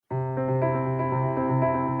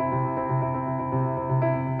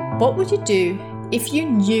What would you do if you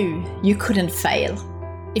knew you couldn't fail?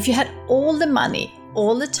 If you had all the money,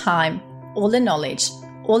 all the time, all the knowledge,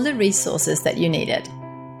 all the resources that you needed?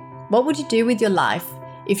 What would you do with your life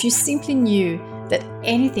if you simply knew that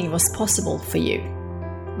anything was possible for you?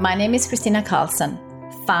 My name is Kristina Karlsson,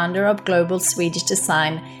 founder of global Swedish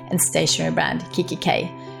design and stationery brand kikki.K,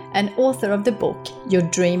 and author of the book Your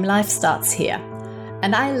Dream Life Starts Here.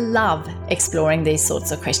 And I love exploring these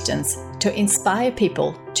sorts of questions to inspire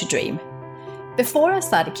people to dream. Before I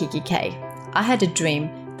started kikki.K, I had a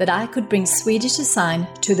dream that I could bring Swedish design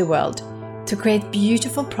to the world, to create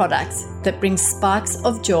beautiful products that bring sparks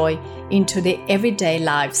of joy into the everyday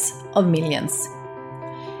lives of millions.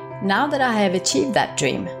 Now that I have achieved that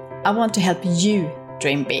dream, I want to help you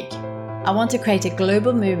dream big. I want to create a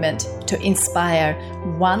global movement to inspire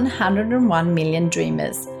 101 million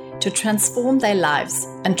dreamers to transform their lives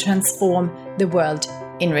and transform the world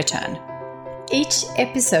in return. Each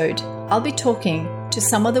episode, I'll be talking to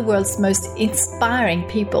some of the world's most inspiring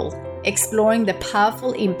people, exploring the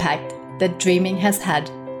powerful impact that dreaming has had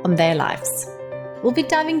on their lives. We'll be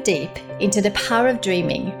diving deep into the power of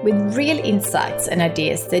dreaming with real insights and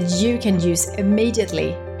ideas that you can use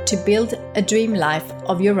immediately to build a dream life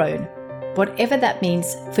of your own, whatever that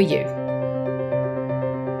means for you.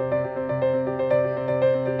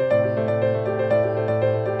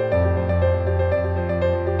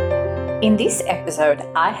 In this episode,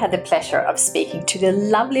 I had the pleasure of speaking to the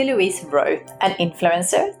lovely Louise Rowe, an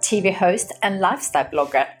influencer, TV host, and lifestyle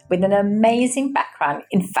blogger with an amazing background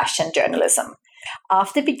in fashion journalism.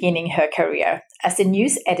 After beginning her career as a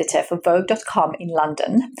news editor for Vogue.com in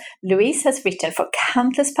London, Louise has written for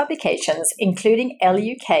countless publications, including Elle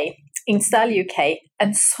UK, InStyle UK,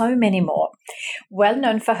 and so many more. Well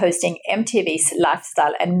known for hosting MTV's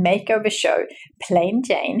lifestyle and makeover show Plain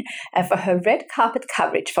Jane, and for her red carpet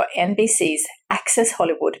coverage for NBC's Access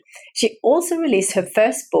Hollywood, she also released her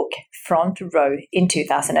first book, Front Row, in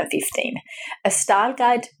 2015, a style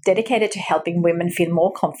guide dedicated to helping women feel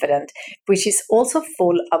more confident, which is also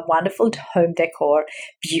full of wonderful home decor,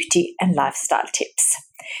 beauty, and lifestyle tips.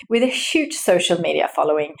 With a huge social media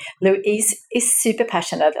following, Louise is super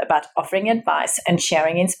passionate about offering advice and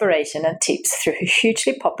sharing inspiration and tips through her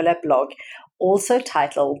hugely popular blog, also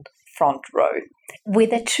titled Front Row.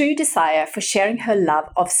 With a true desire for sharing her love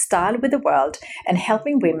of style with the world and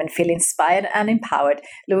helping women feel inspired and empowered,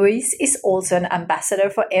 Louise is also an ambassador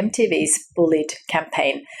for MTV's Bullied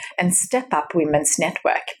campaign and Step Up Women's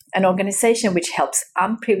Network, an organization which helps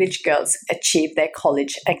unprivileged girls achieve their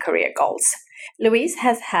college and career goals. Louise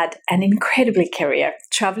has had an incredible career,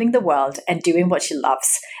 traveling the world and doing what she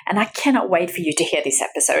loves, and I cannot wait for you to hear this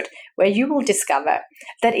episode, where you will discover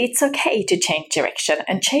that it's okay to change direction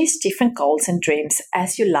and chase different goals and dreams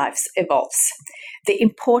as your life evolves. The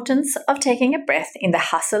importance of taking a breath in the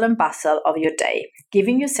hustle and bustle of your day,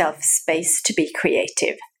 giving yourself space to be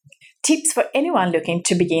creative. Tips for anyone looking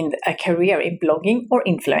to begin a career in blogging or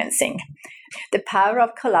influencing. The power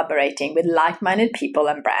of collaborating with like-minded people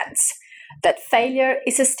and brands. That failure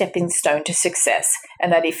is a stepping stone to success,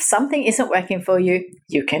 and that if something isn't working for you,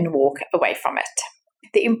 you can walk away from it.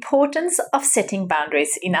 The importance of setting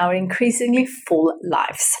boundaries in our increasingly full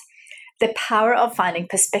lives. The power of finding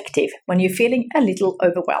perspective when you're feeling a little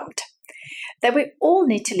overwhelmed. That we all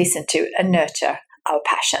need to listen to and nurture our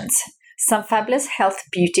passions. Some fabulous health,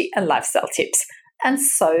 beauty, and lifestyle tips, and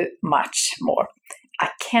so much more. I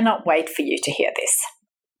cannot wait for you to hear this.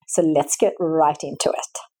 So let's get right into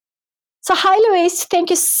it. So hi, Louise.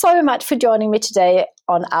 Thank you so much for joining me today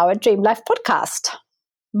on our Dream Life podcast.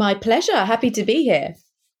 My pleasure. Happy to be here.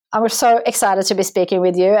 I'm so excited to be speaking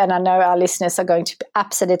with you, and I know our listeners are going to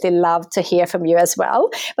absolutely love to hear from you as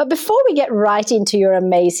well. But before we get right into your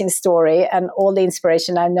amazing story and all the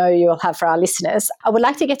inspiration I know you'll have for our listeners, I would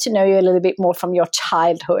like to get to know you a little bit more from your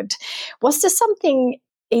childhood. Was there something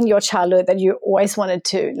in your childhood that you always wanted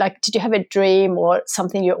to, like, did you have a dream or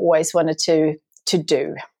something you always wanted to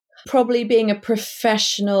do? Probably being a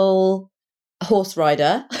professional horse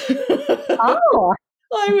rider. Oh.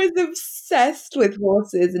 I was obsessed with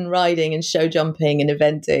horses and riding and show jumping and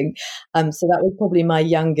eventing. So that was probably my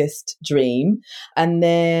youngest dream. And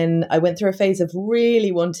then I went through a phase of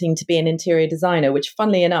really wanting to be an interior designer, which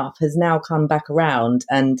funnily enough has now come back around,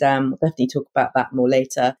 and we'll definitely talk about that more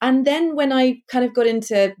later. And then when I kind of got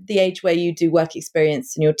into the age where you do work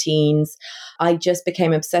experience in your teens, I just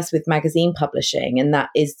became obsessed with magazine publishing. And that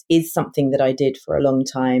is something that I did for a long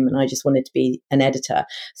time. And I just wanted to be an editor.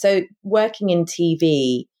 So working in TV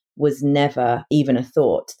was never even a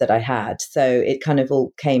thought that I had. So it kind of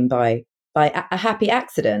all came by a happy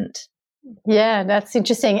accident. Yeah, that's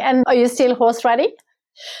interesting. And are you still horse riding?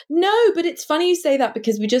 No, but it's funny you say that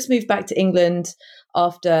because we just moved back to England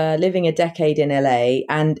after living a decade in LA,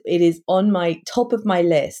 and it is on my top of my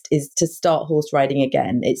list is to start horse riding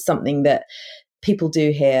again. It's something that people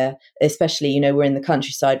do here, especially, we're in the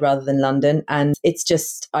countryside rather than London, and it's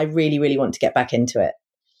just, I really, really want to get back into it.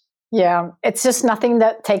 Yeah, it's just nothing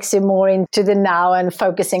that takes you more into the now and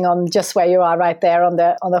focusing on just where you are right there on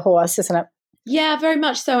the horse, isn't it? Yeah, very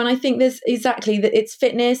much so. And I think there's exactly that it's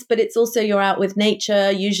fitness, but it's also you're out with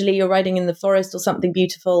nature. Usually you're riding in the forest or something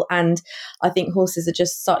beautiful. And I think horses are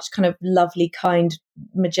just such kind of lovely, kind,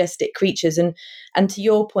 majestic creatures. And to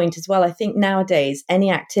your point as well, I think nowadays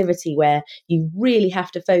any activity where you really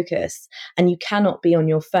have to focus and you cannot be on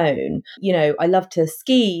your phone. I love to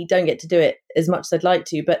ski, don't get to do it as much as I'd like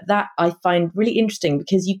to, but that I find really interesting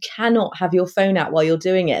because you cannot have your phone out while you're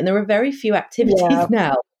doing it. And there are very few activities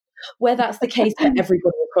now where that's the case for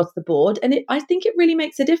everybody across the board. And I think it really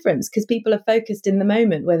makes a difference because people are focused in the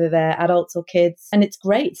moment, whether they're adults or kids. And it's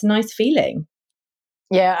great. It's a nice feeling.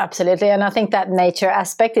 Yeah, absolutely. And I think that nature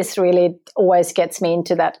aspect is really always gets me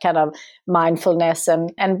into that kind of mindfulness.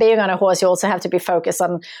 And being on a horse, you also have to be focused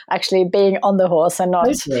on actually being on the horse and not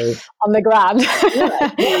on the ground.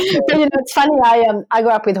 Yeah. It's funny. I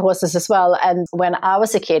grew up with horses as well. And when I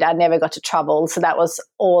was a kid, I never got to travel. So that was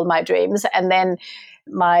all my dreams. And then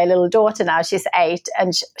my little daughter now, she's 8,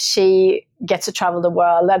 and she gets to travel the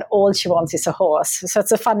world, and all she wants is a horse. So it's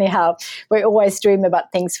so funny how we always dream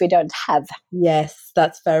about things we don't have. Yes,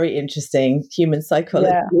 that's very interesting. Human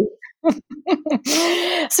psychology.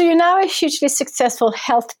 Yeah. So you're now a hugely successful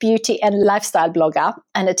health, beauty, and lifestyle blogger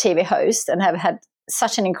and a TV host, and have had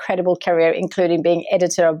such an incredible career, including being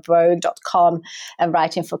editor of Vogue.com and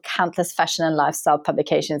writing for countless fashion and lifestyle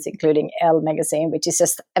publications, including Elle magazine, which is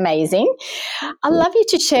just amazing. I'd love you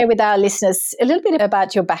to share with our listeners a little bit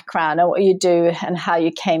about your background and what you do and how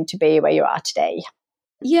you came to be where you are today.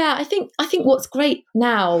 Yeah, I think what's great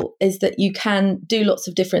now is that you can do lots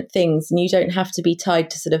of different things and you don't have to be tied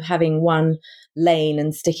to sort of having one lane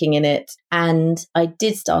and sticking in it. And I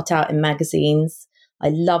did start out in magazines. I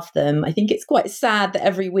love them. I think it's quite sad that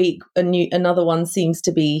every week another one seems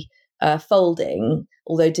to be folding,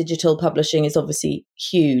 although digital publishing is obviously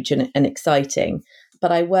huge and exciting.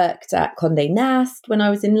 But I worked at Condé Nast when I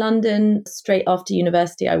was in London. Straight after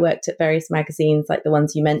university, I worked at various magazines like the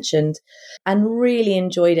ones you mentioned and really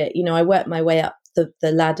enjoyed it. I worked my way up the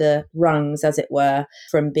ladder rungs, as it were,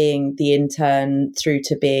 from being the intern through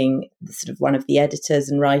to being sort of one of the editors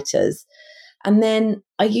and writers. And then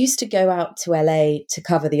I used to go out to LA to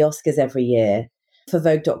cover the Oscars every year for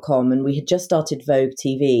Vogue.com, and we had just started Vogue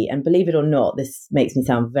TV. And believe it or not, this makes me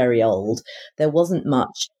sound very old, there wasn't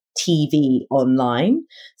much TV online.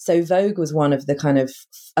 So Vogue was one of the kind of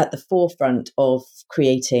at the forefront of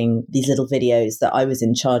creating these little videos that I was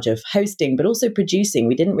in charge of hosting, but also producing.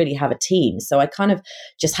 We didn't really have a team. So I kind of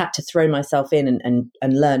just had to throw myself in and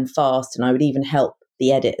learn fast. And I would even help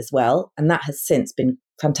the edit as well. And that has since been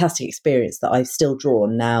fantastic experience that I still draw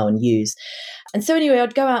on now and use. And so anyway,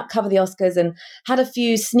 I'd go out, cover the Oscars, and had a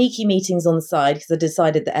few sneaky meetings on the side because I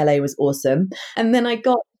decided that LA was awesome. And then I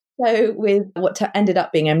got with what ended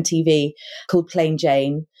up being MTV called Plain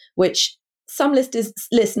Jane, which some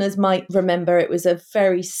listeners might remember. It was a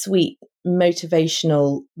very sweet,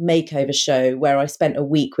 motivational makeover show where I spent a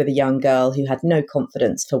week with a young girl who had no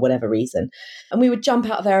confidence for whatever reason. And we would jump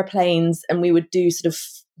out of airplanes and we would do sort of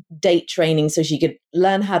date training so she could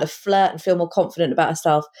learn how to flirt and feel more confident about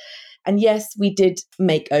herself. And yes, we did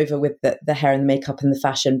make over with the hair and the makeup and the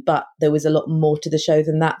fashion, but there was a lot more to the show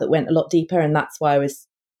than that went a lot deeper. And that's why I was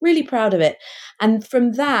really proud of it. And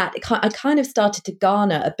from that, I kind of started to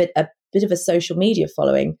garner a bit of a social media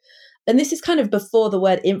following. And this is kind of before the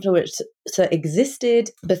word influencer existed,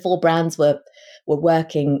 before brands were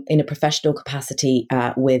working in a professional capacity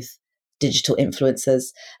with digital influencers.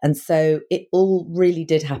 And so it all really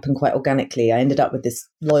did happen quite organically. I ended up with this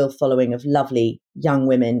loyal following of lovely young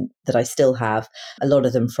women that I still have, a lot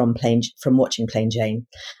of them from watching Plain Jane.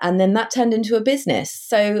 And then that turned into a business.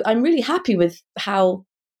 So I'm really happy with how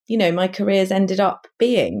my career's ended up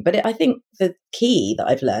being. But I think the key that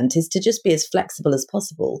I've learned is to just be as flexible as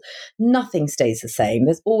possible. Nothing stays the same.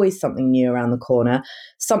 There's always something new around the corner.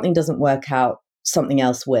 Something doesn't work out, something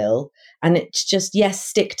else will. And it's just, yes,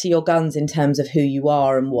 stick to your guns in terms of who you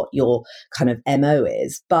are and what your kind of MO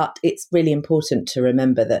is. But it's really important to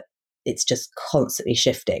remember that it's just constantly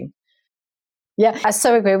shifting. Yeah, I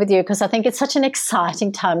so agree with you, because I think it's such an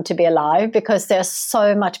exciting time to be alive, because there's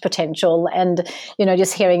so much potential. And,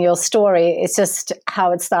 just hearing your story, it's just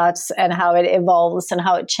how it starts and how it evolves and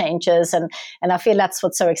how it changes. And I feel that's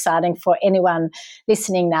what's so exciting for anyone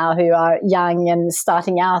listening now who are young and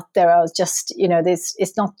starting out. There are just, this,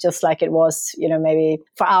 it's not just like it was, maybe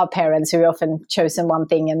for our parents who often chosen one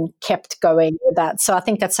thing and kept going with that. So I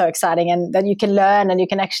think that's so exciting, and that you can learn and you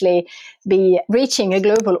can actually be reaching a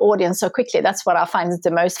global audience so quickly. That's what I find is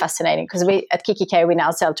the most fascinating, because we at Kikki.K, we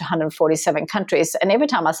now sell to 147 countries. And every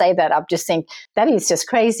time I say that, I just think that is just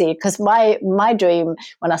crazy, because my dream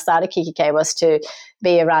when I started Kikki.K was to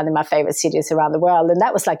be around in my favorite cities around the world. And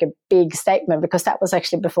that was like a big statement, because that was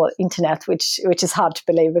actually before internet, which is hard to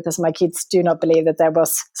believe, because my kids do not believe that there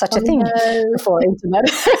was such a thing before internet.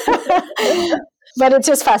 But it's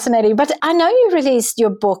just fascinating. But I know you released your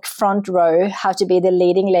book, Front Row, How to Be the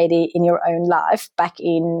Leading Lady in Your Own Life, back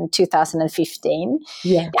in 2015.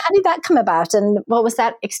 Yeah. How did that come about, and what was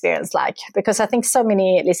that experience like? Because I think so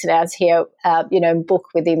many listeners here, book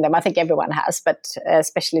within them. I think everyone has, but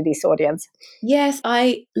especially this audience. Yes,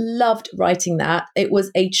 I loved writing that. It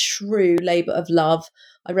was a true labour of love.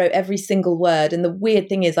 I wrote every single word. And the weird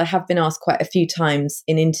thing is, I have been asked quite a few times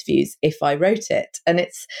in interviews if I wrote it. And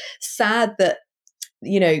it's sad that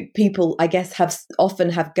people, I guess, often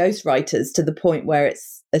have ghostwriters to the point where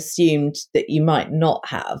it's assumed that you might not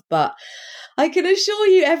have. But I can assure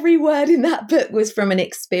you, every word in that book was from an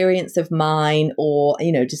experience of mine, or,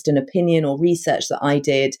 just an opinion or research that I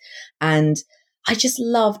did. And I just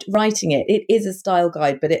loved writing it. It is a style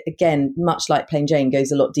guide, but it, again, much like Plain Jane,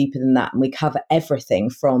 goes a lot deeper than that. And we cover everything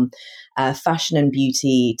from fashion and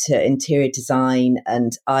beauty to interior design.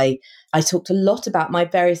 And I talked a lot about my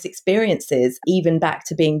various experiences, even back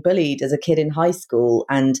to being bullied as a kid in high school.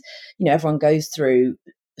 And, everyone goes through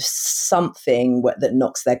something that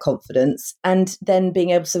knocks their confidence, and then being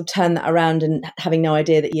able to turn that around and having no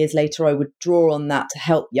idea that years later I would draw on that to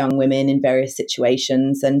help young women in various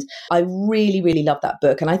situations. And I really, really love that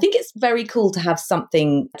book. And I think it's very cool to have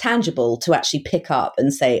something tangible to actually pick up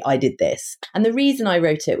and say, I did this. And the reason I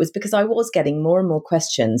wrote it was because I was getting more and more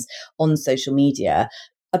questions on social media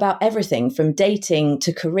about everything from dating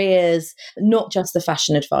to careers, not just the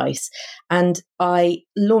fashion advice. And I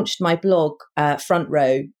launched my blog, Front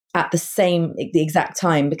Row, at the exact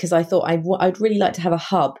time, because I thought I'd really like to have a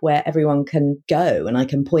hub where everyone can go and I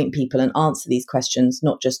can point people and answer these questions,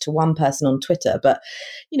 not just to one person on Twitter, but,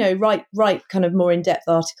 write kind of more in-depth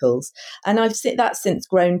articles. And I've seen that since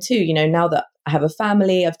grown too. Now that I have a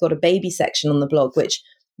family, I've got a baby section on the blog, which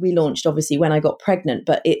we launched obviously when I got pregnant,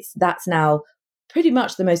 but that's now pretty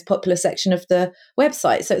much the most popular section of the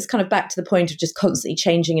website. So it's kind of back to the point of just constantly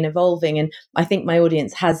changing and evolving. And I think my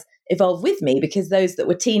audience has evolved with me, because those that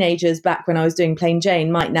were teenagers back when I was doing Plain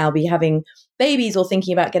Jane might now be having babies or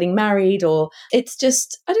thinking about getting married, or it's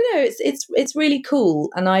just, I don't know, it's really cool.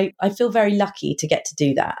 And I feel very lucky to get to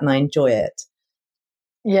do that, and I enjoy it.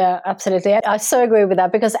 Yeah, absolutely. I so agree with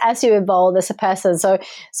that, because as you evolve as a person,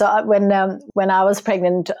 when I was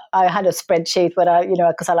pregnant, I had a spreadsheet where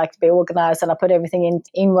because I like to be organized, and I put everything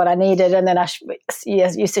in what I needed, and then I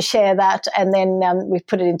used to share that, and then we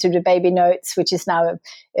put it into the baby notes, which is now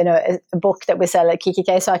a book that we sell at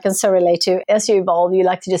Kikki.K. So I can so relate to, as you evolve, you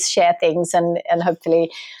like to just share things and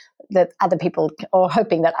hopefully that other people, or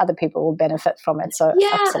hoping that other people will benefit from it. So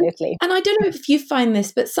yeah, absolutely. And I don't know if you find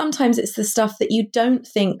this, but sometimes it's the stuff that you don't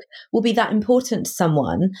think will be that important to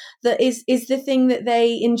someone that is the thing that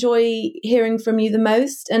they enjoy hearing from you the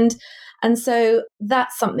most. And so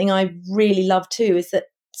that's something I really love too, is that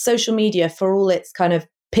social media, for all its kind of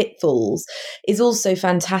pitfalls, is also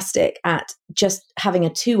fantastic at just having a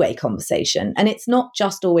two-way conversation. And it's not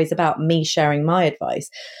just always about me sharing my advice.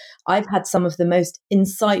 I've had some of the most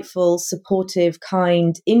insightful, supportive,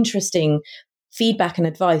 kind, interesting feedback and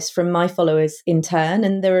advice from my followers in turn.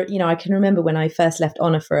 And there are, I can remember when I first left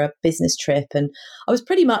Honor for a business trip, and I was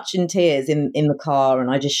pretty much in tears in the car,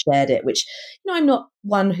 and I just shared it, which, I'm not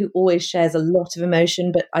one who always shares a lot of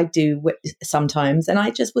emotion, but I do sometimes. And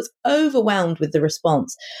I just was overwhelmed with the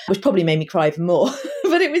response, which probably made me cry even more.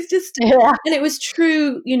 But it was just, and it was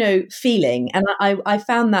true, feeling. And I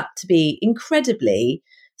found that to be incredibly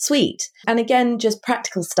sweet. And again, just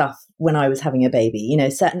practical stuff when I was having a baby,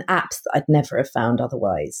 certain apps that I'd never have found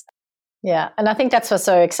otherwise. Yeah. And I think that's what's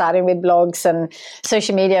so exciting with blogs and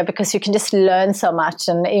social media, because you can just learn so much.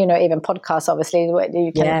 And, even podcasts, obviously, where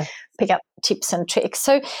you can pick up tips and tricks.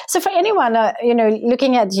 So for anyone,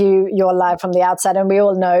 looking at your life from the outside, and we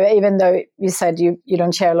all know, even though you said you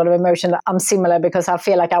don't share a lot of emotion, I'm similar because I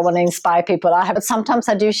feel like I want to inspire people. But sometimes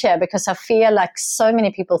I do share because I feel like so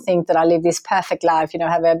many people think that I live this perfect life,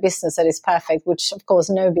 have a business that is perfect, which of course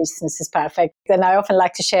no business is perfect. And I often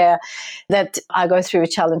like to share that I go through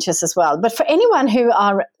challenges as well. But for anyone who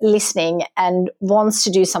are listening and wants to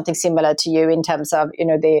do something similar to you in terms of,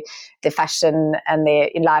 the fashion and the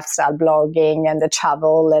lifestyle blogging and the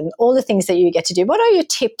travel and all the things that you get to do, what are your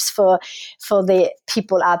tips for the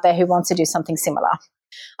people out there who want to do something similar?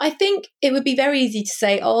 I think it would be very easy to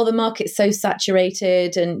say, oh, the market's so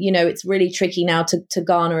saturated and, it's really tricky now to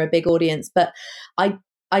garner a big audience. But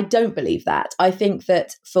I don't believe that. I think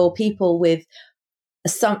that for people with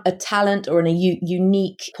a talent or a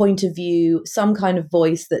unique point of view, some kind of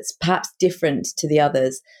voice that's perhaps different to the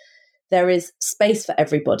others, there is space for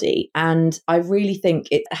everybody. And I really think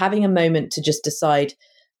having a moment to just decide,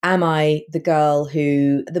 am I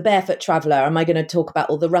the barefoot traveler? Am I going to talk about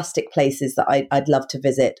all the rustic places that I'd love to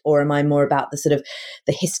visit? Or am I more about the sort of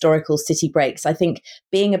the historical city breaks? I think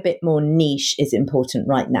being a bit more niche is important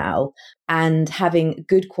right now, and having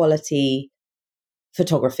good quality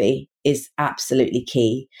photography is absolutely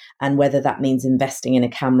key. And whether that means investing in a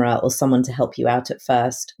camera or someone to help you out at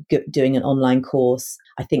first, doing an online course,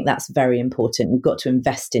 I think that's very important. You've got to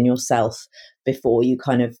invest in yourself before you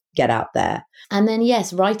kind of get out there. And then,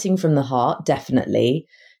 yes, writing from the heart, definitely.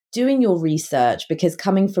 Doing your research, because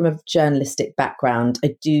coming from a journalistic background,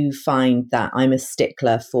 I do find that I'm a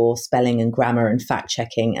stickler for spelling and grammar and fact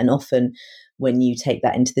checking. And often when you take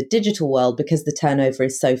that into the digital world, because the turnover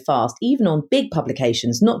is so fast, even on big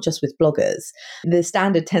publications, not just with bloggers, the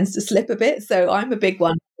standard tends to slip a bit. So I'm a big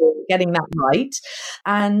one for getting that right.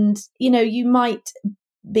 And, you might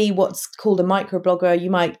be what's called a microblogger.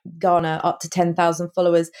 You might garner up to 10,000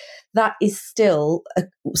 followers. That is still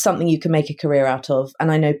something you can make a career out of.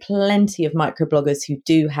 And I know plenty of microbloggers who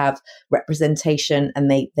do have representation,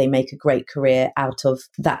 and they make a great career out of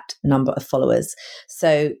that number of followers.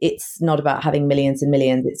 So it's not about having millions and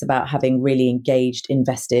millions. It's about having really engaged,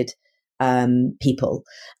 invested people.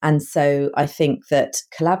 And so I think that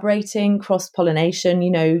collaborating, cross-pollination,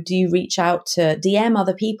 do you reach out to DM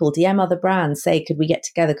other people, DM other brands, say, could we get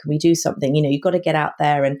together? Could we do something? You've got to get out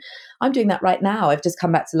there. And I'm doing that right now. I've just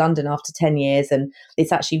come back to London after 10 years, and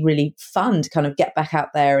it's actually really fun to kind of get back out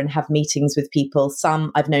there and have meetings with people.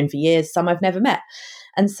 Some I've known for years, some I've never met.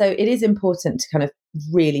 And so it is important to kind of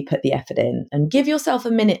really put the effort in and give yourself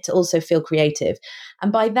a minute to also feel creative.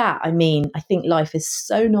 And by that, I mean, I think life is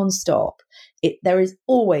so nonstop. There is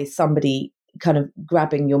always somebody kind of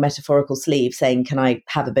grabbing your metaphorical sleeve saying, can I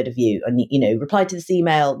have a bit of you? And, reply to this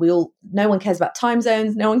email. No one cares about time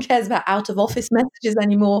zones. No one cares about out of office messages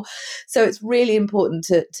anymore. So it's really important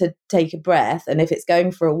to take a breath. And if it's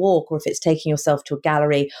going for a walk, or if it's taking yourself to a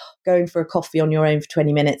gallery, going for a coffee on your own for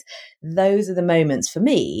 20 minutes, those are the moments for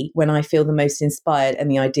me when I feel the most inspired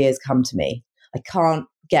and the ideas come to me. I can't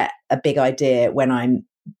get a big idea when I'm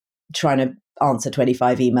trying to answer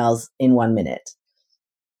 25 emails in 1 minute.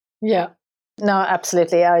 Yeah. No,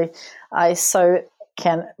 absolutely. I so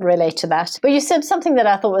can relate to that. But you said something that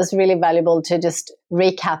I thought was really valuable to just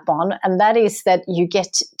recap on, and that is that you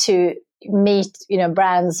get to meet,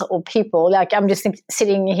 brands or people. Like I'm just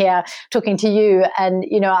sitting here talking to you, and,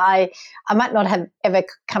 I might not have ever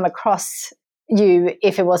come across you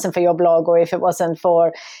if it wasn't for your blog, or if it wasn't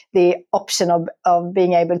for the option of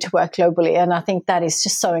being able to work globally. And I think that is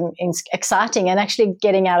just so exciting, and actually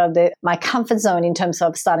getting out of my comfort zone in terms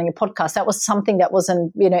of starting a podcast. That was something that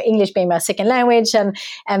wasn't, English being my second language, and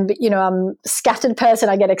I'm a scattered person.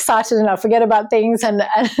 I get excited and I forget about things. And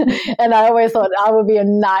I always thought I would be a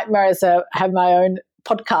nightmare to have my own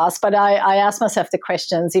podcast, but I asked myself the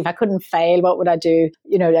questions, if I couldn't fail, what would I do?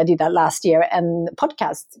 I did that last year, and the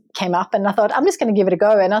podcast came up, and I thought, I'm just going to give it a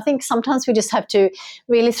go. And I think sometimes we just have to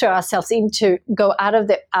really throw ourselves into, go out of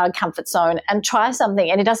our comfort zone and try something.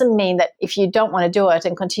 And it doesn't mean that if you don't want to do it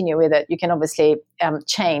and continue with it, you can obviously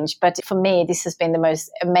change. But for me, this has been the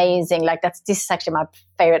most amazing, this is actually my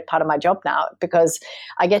favorite part of my job now, because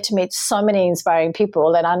I get to meet so many inspiring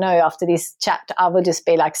people. And I know after this chat, I will just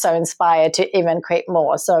be so inspired to even create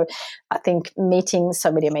more. So I think meeting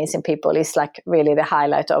so many amazing people is really the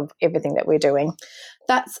highlight of everything that we're doing.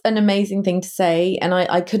 That's an amazing thing to say. And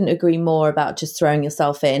I couldn't agree more about just throwing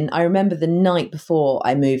yourself in. I remember the night before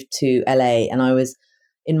I moved to LA, and I was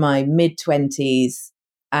in my mid-20s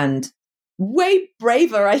and way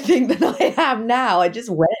braver, I think, than I am now. I just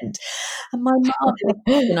went. And my mom in the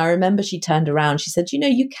kitchen, I remember she turned around. She said,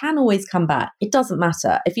 you can always come back. It doesn't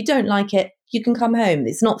matter. If you don't like it, you can come home.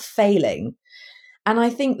 It's not failing. And I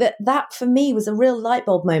think that for me was a real light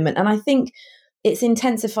bulb moment. And I think it's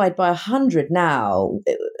intensified by 100 now.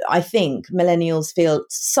 I think millennials feel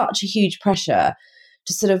such a huge pressure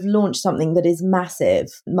to sort of launch something that is massive.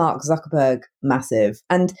 Mark Zuckerberg, massive.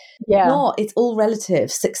 And it's all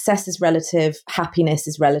relative. Success is relative. Happiness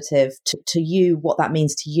is relative to you, what that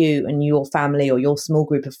means to you and your family or your small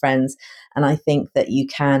group of friends. And I think that you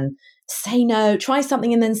can say no, try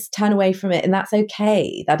something and then turn away from it. And that's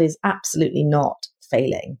okay. That is absolutely not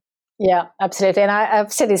failing. Yeah, absolutely. And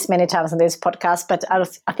I've said this many times on this podcast, but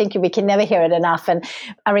I think we can never hear it enough. And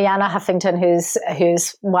Arianna Huffington,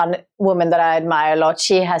 who's one woman that I admire a lot,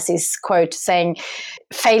 she has this quote saying,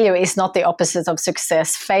 failure is not the opposite of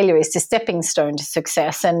success. Failure is the stepping stone to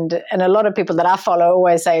success. And a lot of people that I follow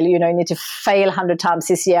always say, you need to fail 100 times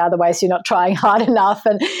this year, otherwise you're not trying hard enough.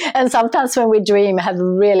 And sometimes when we dream, have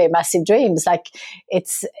really massive dreams, like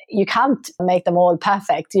you can't make them all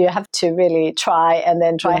perfect. You have to really try and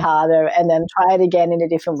then try harder and then try it again in a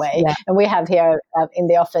different way. Yeah. And we have here in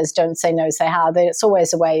the office, don't say no, say how. There's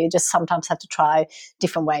always a way. You just sometimes have to try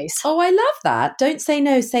different ways. Oh, I love that. Don't say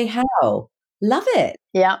no, say how. Love it.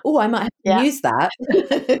 Yeah. Oh, I might have to use that.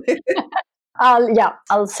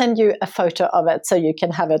 I'll send you a photo of it so you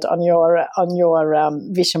can have it on your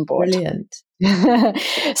vision board. Brilliant.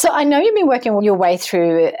 So I know you've been working your way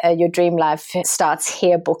through your Dream Life Starts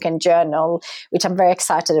Here book and journal, which I'm very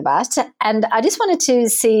excited about. And I just wanted to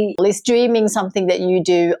see, is dreaming something that you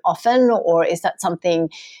do often, or is that something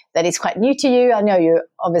that is quite new to you? I know you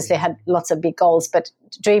obviously had lots of big goals, but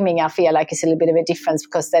dreaming, I feel like, is a little bit of a difference,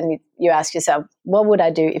 because then you ask yourself, what would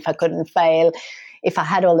I do if I couldn't fail? If I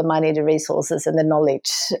had all the money, the resources and the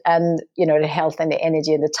knowledge and, the health and the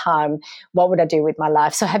energy and the time, what would I do with my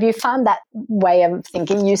life? So have you found that way of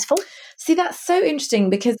thinking useful? See, that's so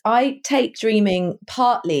interesting, because I take dreaming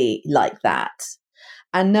partly like that.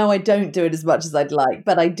 And no, I don't do it as much as I'd like,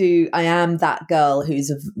 but I am that girl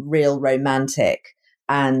who's a real romantic.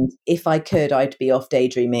 And if I could, I'd be off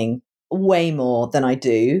daydreaming way more than I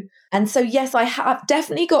do. And so, yes, I have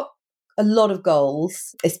definitely got a lot of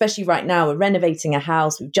goals, especially right now. We're renovating a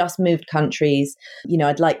house. We've just moved countries.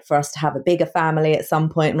 I'd like for us to have a bigger family at some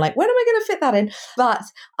point. I'm like, when am I going to fit that in? But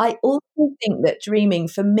I also think that dreaming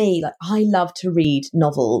for me, like, I love to read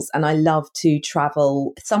novels and I love to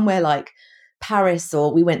travel somewhere like Paris,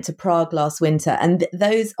 or we went to Prague last winter. And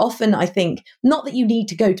those often, I think, not that you need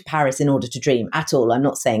to go to Paris in order to dream at all. I'm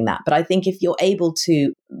not saying that. But I think if you're able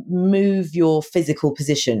to move your physical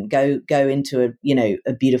position, go into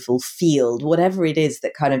a beautiful field, whatever it is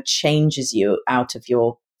that kind of changes you out of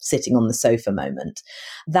your sitting on the sofa moment,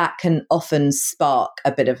 that can often spark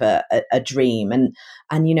a bit of a dream. And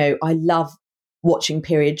I love watching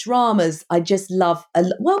period dramas. I just love, I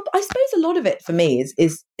suppose a lot of it for me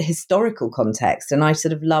is historical context, and I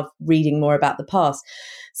sort of love reading more about the past.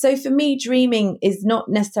 So for me, dreaming is not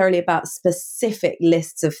necessarily about specific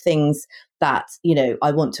lists of things that,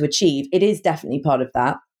 I want to achieve. It is definitely part of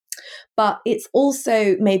that. But it's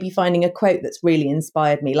also maybe finding a quote that's really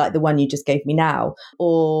inspired me, like the one you just gave me now,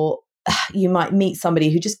 or you might meet somebody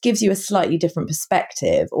who just gives you a slightly different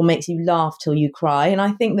perspective or makes you laugh till you cry. And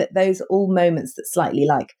I think that those are all moments that slightly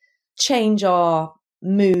like change our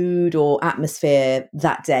mood or atmosphere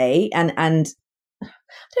that day. And I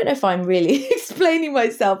don't know if I'm really explaining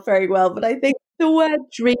myself very well, but I think the word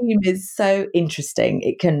dream is so interesting.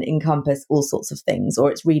 It can encompass all sorts of things. Or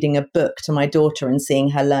it's reading a book to my daughter and seeing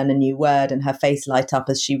her learn a new word and her face light up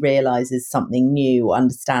as she realizes something new or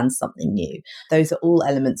understands something new. Those are all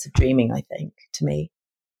elements of dreaming, I think, to me.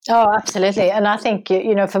 Oh, absolutely. And I think,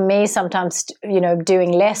 for me, sometimes,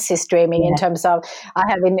 doing less is dreaming in terms of, I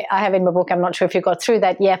have in my book, I'm not sure if you got through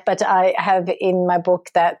that yet, but I have in my book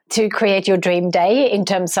that to create your dream day in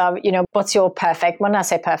terms of, what's your perfect, when I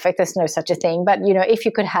say perfect, there's no such a thing, but, if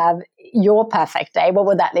you could have your perfect day, what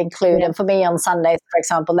would that include? Yeah. And for me on Sundays, for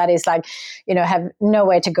example, that is like, have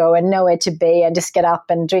nowhere to go and nowhere to be and just get up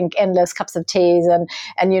and drink endless cups of teas. And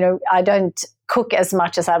I don't cook as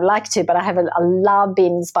much as I'd like to, but I love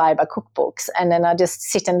being inspired by cookbooks, and then I just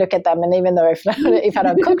sit and look at them. And even though if I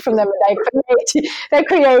don't cook from them, they're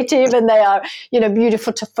creative and they are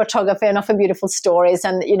beautiful photography and often beautiful stories.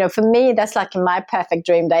 And for me, that's like my perfect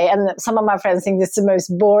dream day. And some of my friends think it's the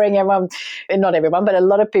most boring. Not everyone, but a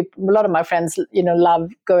lot of my friends love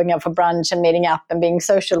going out for brunch and meeting up and being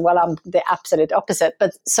social. Well, I'm the absolute opposite.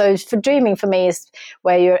 But so for dreaming for me is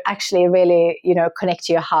where you actually really connect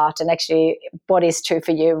to your heart and actually what is true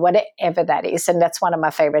for you, whatever that is. And that's one of my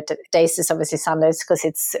favorite days is obviously Sundays, because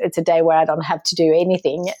it's a day where I don't have to do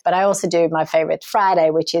anything. But I also do my favorite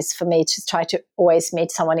Friday, which is for me to try to always meet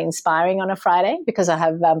someone inspiring on a Friday, because I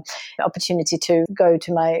have the opportunity to go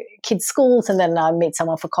to my kids' schools and then I meet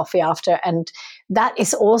someone for coffee after. And that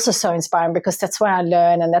is also so inspiring, because that's where I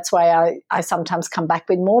learn, and that's why I sometimes come back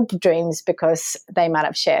with more dreams, because they might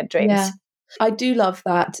have shared dreams. Yeah. I do love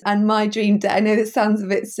that. And my dream day, I know this sounds a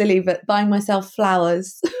bit silly, but buying myself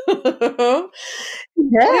flowers. I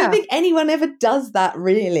don't think anyone ever does that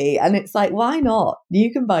really. And it's like, why not?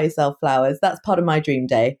 You can buy yourself flowers. That's part of my dream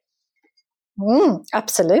day.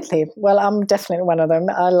 Absolutely. Well, I'm definitely one of them.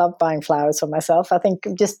 I love buying flowers for myself. I think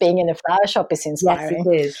just being in a flower shop is inspiring. Yes,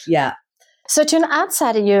 it is. Yeah. So to an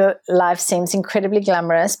outsider, your life seems incredibly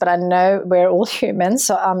glamorous, but I know we're all human,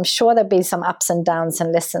 so I'm sure there'll be some ups and downs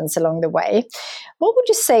and lessons along the way. What would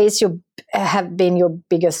you say have been your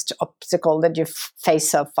biggest obstacle that you've faced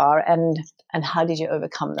so far, and how did you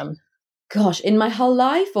overcome them? Gosh, in my whole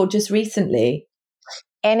life or just recently?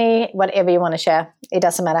 Whatever you want to share. It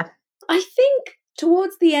doesn't matter. I think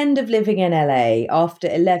towards the end of living in LA, after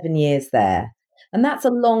 11 years there, and that's a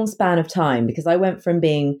long span of time, because I went from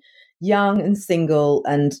being young and single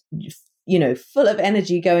and, full of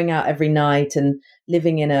energy, going out every night and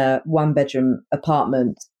living in a 1-bedroom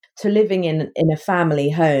apartment, to living in a family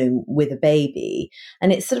home with a baby.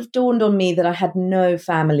 And it sort of dawned on me that I had no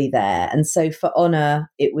family there. And so for Honor,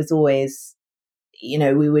 it was always,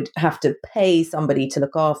 we would have to pay somebody to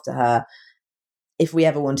look after her if we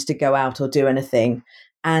ever wanted to go out or do anything.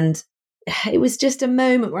 And it was just a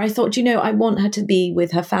moment where I thought, I want her to be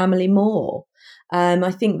with her family more.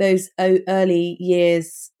 I think those early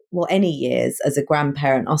years, well, any years as a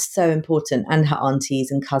grandparent, are so important, and her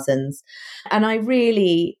aunties and cousins. And I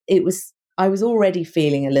was already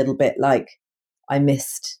feeling a little bit like I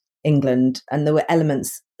missed England, and there were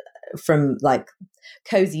elements from like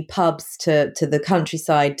cozy pubs to the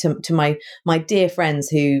countryside to my dear friends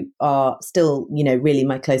who are still, really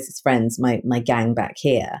my closest friends, my gang back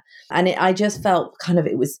here. And I just felt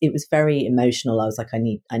it was very emotional. I was like, I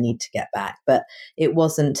need to get back, but it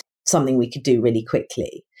wasn't something we could do really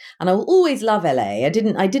quickly. And I will always love LA. I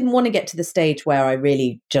didn't want to get to the stage where I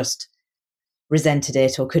really just resented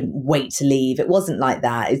it or couldn't wait to leave. It wasn't like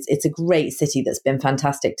that. It's a great city that's been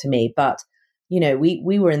fantastic to me, but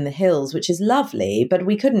we were in the hills, which is lovely, but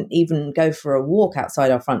we couldn't even go for a walk outside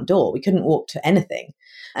our front door. We couldn't walk to anything.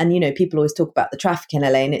 And, people always talk about the traffic in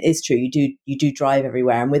LA, and it is true. You do drive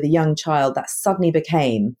everywhere. And with a young child, that suddenly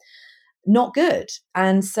became not good.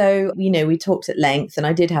 And so, we talked at length, and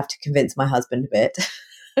I did have to convince my husband a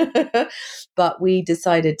bit. But we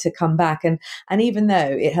decided to come back. And even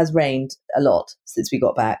though it has rained a lot since we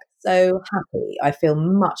got back, so happy. I feel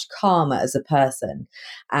much calmer as a person.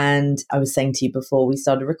 And I was saying to you before we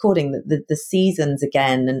started recording that the seasons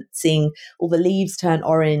again, and seeing all the leaves turn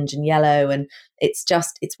orange and yellow, and it's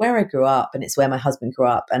where I grew up, and it's where my husband grew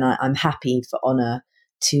up. And I'm happy for Honor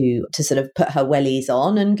to sort of put her wellies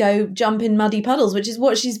on and go jump in muddy puddles, which is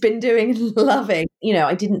what she's been doing and loving.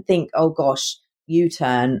 I didn't think, oh gosh,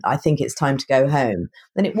 U-turn, I think it's time to go home.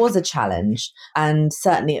 Then it was a challenge. And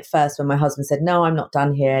certainly at first when my husband said, no, I'm not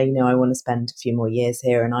done here, I want to spend a few more years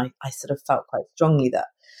here. And I sort of felt quite strongly that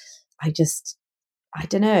I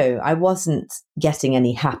don't know, I wasn't getting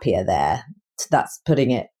any happier there. That's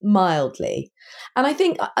putting it mildly. And I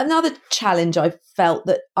think another challenge I felt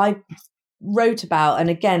that I wrote about, and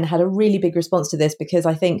again had a really big response to this, because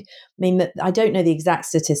I don't know the exact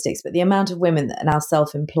statistics, but the amount of women that are now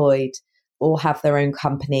self-employed or have their own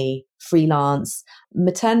company, freelance,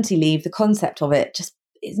 maternity leave, the concept of it just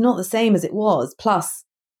is not the same as it was. Plus,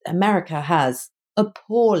 America has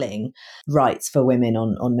appalling rights for women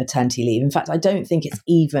on maternity leave. In fact, I don't think it's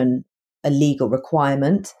even a legal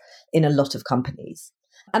requirement in a lot of companies.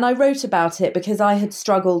 And I wrote about it because I had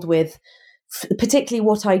struggled with particularly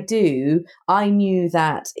what I do. I knew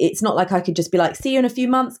that it's not like I could just be like, see you in a few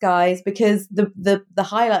months, guys, because the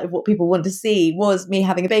highlight of what people want to see was me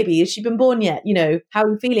having a baby. Has she been born yet? How are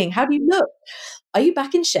you feeling? How do you look? Are you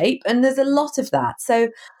back in shape? And there's a lot of that. So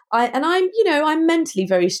I'm mentally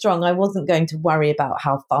very strong. I wasn't going to worry about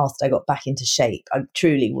how fast I got back into shape. I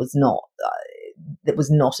truly was not. It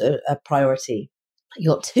was not a priority. You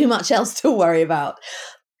got too much else to worry about.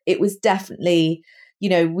 It was definitely,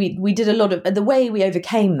 we did a lot of, the way we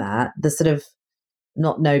overcame that, the sort of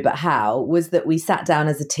not know but how, was that we sat down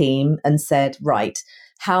as a team and said, right,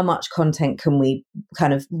 how much content can we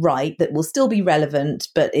kind of write that will still be relevant,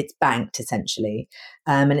 but it's banked essentially.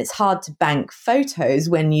 And it's hard to bank photos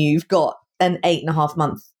when you've got an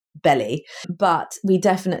 8.5-month belly, but we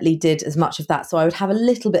definitely did as much of that. So I would have a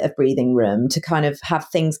little bit of breathing room to kind of have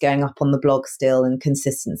things going up on the blog still and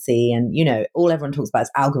consistency. And, all everyone talks about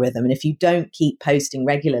is algorithm. And if you don't keep posting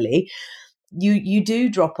regularly, you do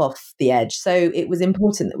drop off the edge. So it was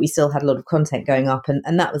important that we still had a lot of content going up,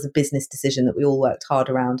 and that was a business decision that we all worked hard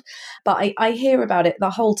around. But I hear about it the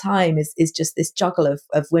whole time is just this juggle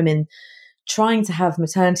of women trying to have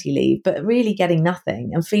maternity leave, but really getting nothing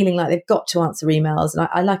and feeling like they've got to answer emails. And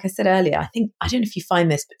I like I said earlier, I don't know if you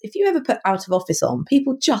find this, but if you ever put out of office on,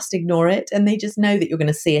 people just ignore it and they just know that you're going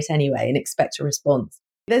to see it anyway and expect a response.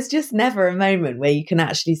 There's just never a moment where you can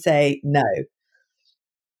actually say no.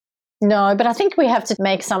 No, but I think we have to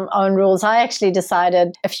make some own rules. I actually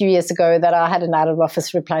decided a few years ago that I had an out of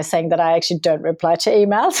office reply saying that I actually don't reply to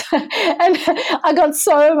emails. And I got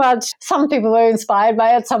so much. Some people were inspired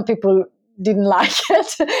by it. Some people didn't like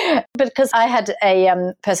it, because I had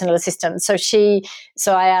a personal assistant.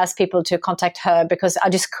 So I asked people to contact her because I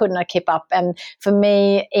just could not keep up. And for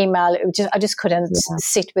me, email, I just couldn't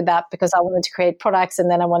sit with that because I wanted to create products and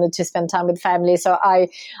then I wanted to spend time with family. So I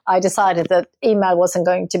decided that email wasn't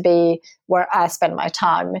going to be where I spend my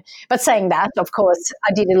time. But saying that, of course,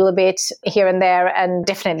 I did a little bit here and there and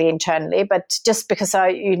definitely internally, but just because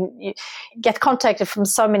you get contacted from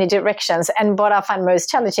so many directions. And what I find most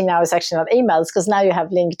challenging now is actually not emails, because now you have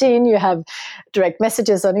LinkedIn, you have direct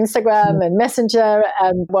messages on Instagram and Messenger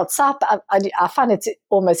and WhatsApp. I find it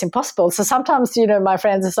almost impossible. So sometimes, my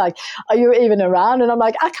friends is like, are you even around? And I'm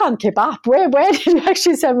like, I can't keep up. Where did you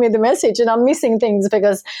actually send me the message? And I'm missing things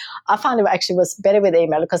because I found it actually was better with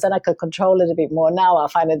email because then I could control it a bit more. Now I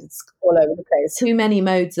find that it's all over the place. Too many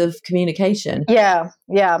modes of communication. Yeah.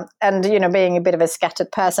 And, being a bit of a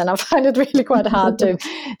scattered person, I find it really quite hard to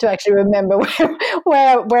actually remember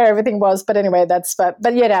where everything was. But anyway,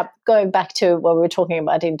 but yeah, going back to what we were talking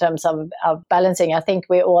about in terms of balancing, I think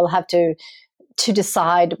we all have to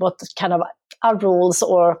decide what kind of our rules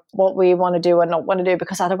or what we want to do and not want to do,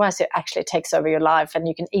 because otherwise it actually takes over your life and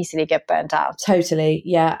you can easily get burnt out. Totally.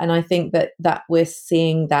 Yeah. And I think that we're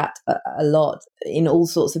seeing that a lot in all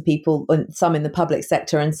sorts of people, some in the public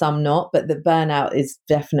sector and some not, but the burnout is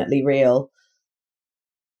definitely real.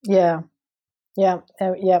 Yeah. And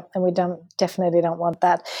we definitely don't want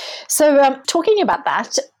that. So talking about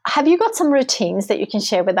that, have you got some routines that you can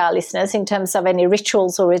share with our listeners in terms of any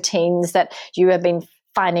rituals or routines that you have been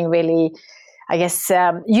finding really, I guess,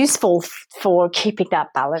 useful for keeping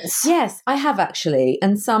that balance? Yes, I have actually.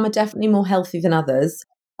 And some are definitely more healthy than others.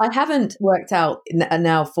 I haven't worked out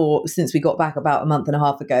now since we got back about a month and a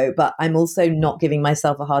half ago, but I'm also not giving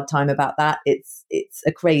myself a hard time about that. It's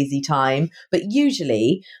a crazy time, but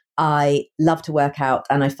usually I love to work out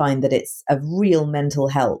and I find that it's a real mental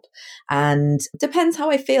help. And depends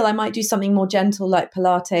how I feel. I might do something more gentle like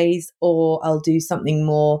Pilates, or I'll do something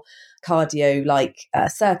more cardio like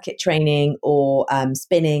circuit training or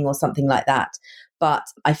spinning or something like that. But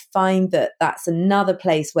I find that that's another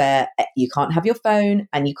place where you can't have your phone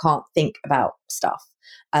and you can't think about stuff.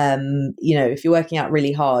 If you're working out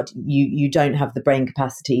really hard, you don't have the brain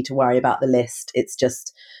capacity to worry about the list. It's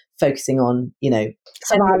just focusing on,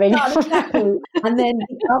 surviving. And then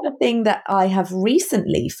the other thing that I have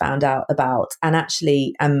recently found out about and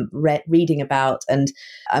actually am reading about and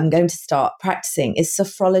I'm going to start practicing is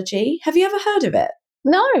sophrology. Have you ever heard of it?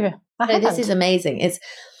 No, I haven't. This is amazing.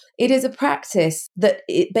 It is a practice that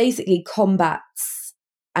it basically combats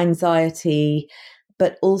anxiety,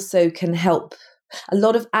 but also can help. A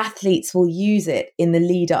lot of athletes will use it in the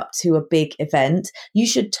lead up to a big event. You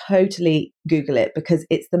should totally Google it because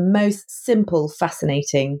it's the most simple,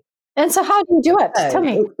 fascinating. And so how do you do it? Tell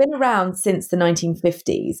me. It's been around since the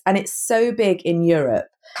 1950s and it's so big in Europe,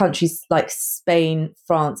 countries like Spain,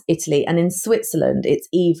 France, Italy, and in Switzerland, it's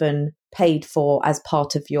even paid for as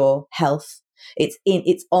part of your health.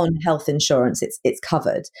 It's on health insurance. It's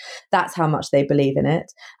covered. That's how much they believe in it.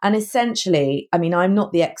 And essentially, I mean, I'm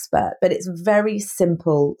not the expert, but it's a very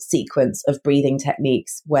simple sequence of breathing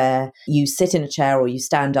techniques where you sit in a chair or you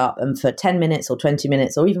stand up and for 10 minutes or 20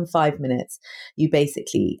 minutes or even 5 minutes, you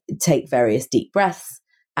basically take various deep breaths.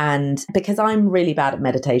 And because I'm really bad at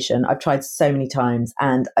meditation, I've tried so many times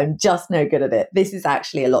and I'm just no good at it. This is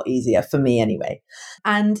actually a lot easier for me anyway.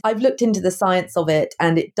 And I've looked into the science of it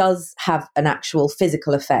and it does have an actual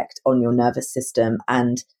physical effect on your nervous system.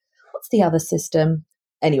 And what's the other system?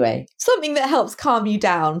 Anyway, something that helps calm you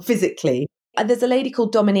down physically. And there's a lady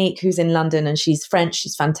called Dominique who's in London and she's French.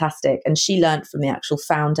 She's fantastic. And she learned from the actual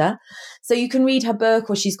founder. So you can read her book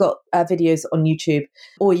or she's got videos on YouTube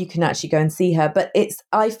or you can actually go and see her. But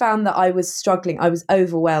I found that I was struggling. I was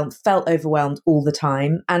overwhelmed, felt overwhelmed all the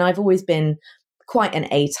time. And I've always been quite an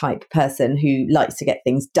A-type person who likes to get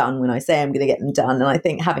things done when I say I'm going to get them done. And I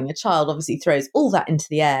think having a child obviously throws all that into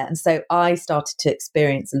the air. And so I started to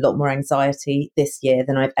experience a lot more anxiety this year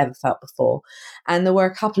than I've ever felt before. And there were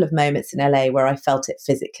a couple of moments in LA where I felt it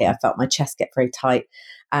physically. I felt my chest get very tight.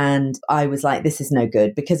 And I was like, this is no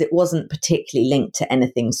good, because it wasn't particularly linked to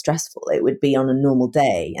anything stressful. It would be on a normal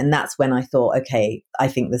day. And that's when I thought, okay, I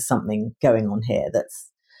think there's something going on here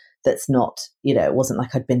that's not, it wasn't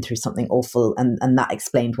like I'd been through something awful. And that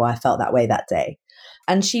explained why I felt that way that day.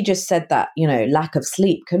 And she just said that, lack of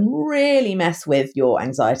sleep can really mess with your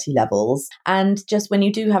anxiety levels. And just when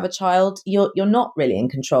you do have a child, you're not really in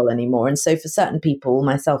control anymore. And so for certain people,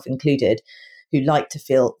 myself included, who like to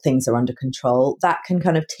feel things are under control, that can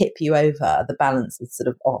kind of tip you over. The balance is sort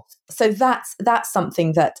of off. So that's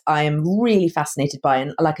something that I am really fascinated by.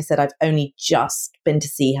 And like I said, I've only just been to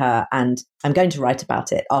see her, and I'm going to write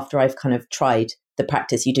about it after I've kind of tried the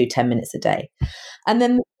practice. You do 10 minutes a day. And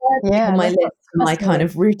then the third thing on my list, my kind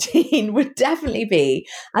of routine would definitely be,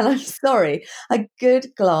 and I'm sorry, a good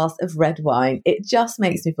glass of red wine. It just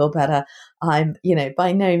makes me feel better. I'm,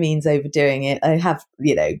 by no means overdoing it. I have,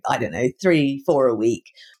 3-4 a week,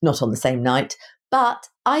 not on the same night. But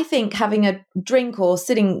I think having a drink or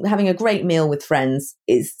having a great meal with friends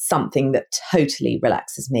is something that totally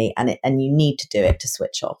relaxes me, and you need to do it to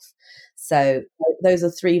switch off. So those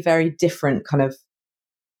are 3 very different kind of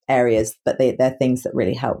areas, but they're things that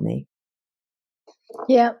really help me.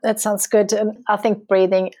 Yeah, that sounds good. I think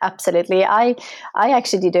breathing, absolutely. I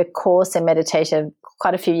actually did a course in meditation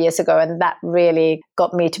quite a few years ago, and that really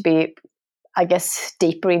got me to be, I guess,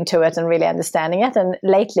 deeper into it and really understanding it. And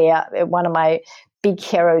lately, one of my big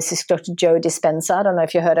heroes is Dr. Joe Dispenza. I don't know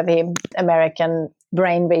if you heard of him, American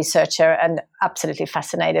brain researcher, and absolutely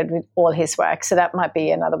fascinated with all his work. So that might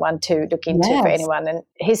be another one to look into for anyone. And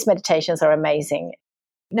his meditations are amazing.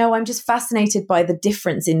 No, I'm just fascinated by the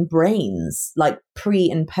difference in brains, like pre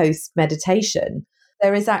and post meditation.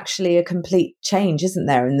 There is actually a complete change, isn't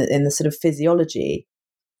there, in the sort of physiology?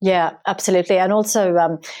 Yeah, absolutely. And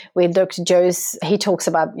also with Dr. Joe's, he talks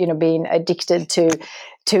about, being addicted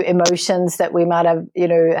to emotions that we might have,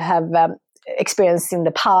 experienced in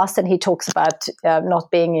the past. And he talks about not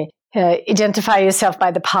being identify yourself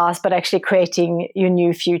by the past, but actually creating your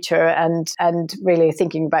new future and really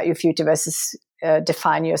thinking about your future versus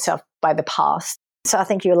define yourself by the past. So I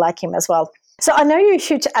think you'll like him as well. So I know you're a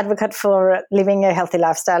huge advocate for living a healthy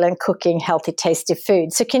lifestyle and cooking healthy, tasty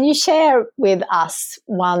food. So can you share with us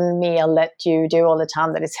one meal that you do all the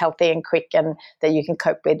time that is healthy and quick and that you can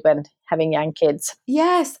cope with when having young kids?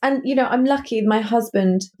 Yes. And, I'm lucky. My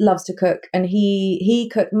husband loves to cook, and he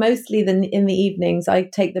cooked mostly in the evenings. I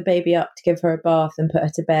take the baby up to give her a bath and put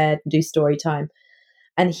her to bed and do story time.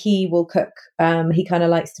 And he will cook. He kind of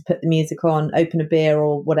likes to put the music on, open a beer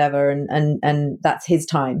or whatever, and that's his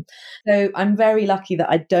time. So I'm very lucky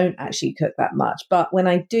that I don't actually cook that much. But when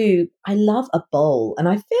I do, I love a bowl. And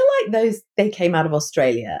I feel like they came out of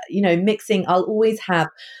Australia. Mixing, I'll always have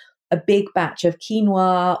a big batch of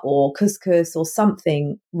quinoa or couscous or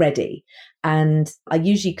something ready. And I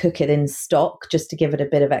usually cook it in stock just to give it a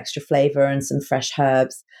bit of extra flavor and some fresh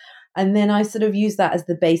herbs. And then I sort of use that as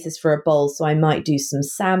the basis for a bowl. So I might do some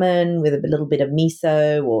salmon with a little bit of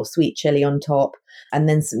miso or sweet chili on top, and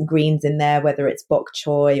then some greens in there, whether it's bok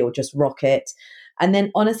choy or just rocket. And then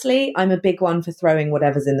honestly, I'm a big one for throwing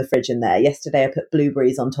whatever's in the fridge in there. Yesterday, I put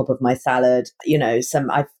blueberries on top of my salad.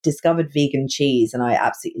 I've discovered vegan cheese and I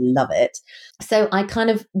absolutely love it. So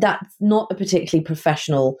that's not a particularly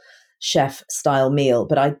professional chef style meal,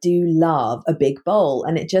 but I do love a big bowl,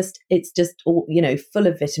 and it's just all, full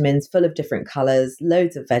of vitamins, full of different colors,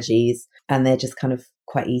 loads of veggies, and they're just kind of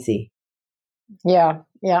quite easy. Yeah,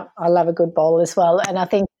 I love a good bowl as well. And I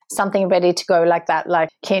think something ready to go like that, like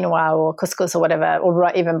quinoa or couscous or whatever,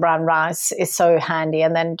 or even brown rice, is so handy.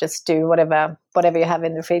 And then just do whatever you have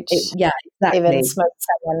in the fridge. Exactly. Even smoked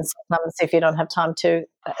salmon sometimes, if you don't have time to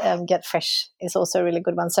get fresh, is also a really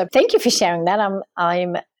good one. So thank you for sharing that.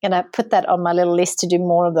 I'm going to put that on my little list to do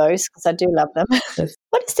more of those, because I do love them.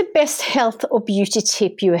 What is the best health or beauty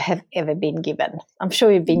tip you have ever been given? I'm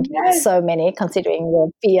sure you've been given so many, considering your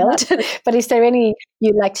field, but is there any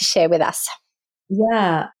you'd like to share with us?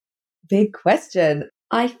 Yeah, big question.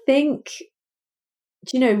 I think,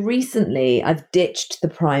 recently I've ditched the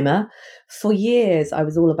primer. For years, I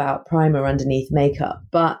was all about primer underneath makeup.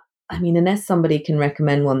 But unless somebody can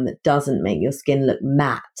recommend one that doesn't make your skin look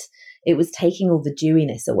matte, it was taking all the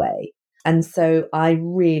dewiness away. And so I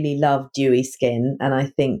really love dewy skin. And I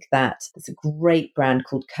think that there's a great brand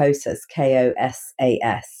called Kosas,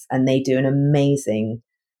 Kosas, and they do an amazing,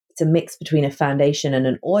 it's a mix between a foundation and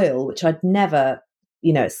an oil, which I'd never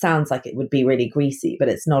it sounds like it would be really greasy, but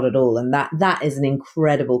it's not at all. And that is an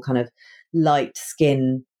incredible kind of light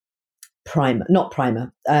skin primer, not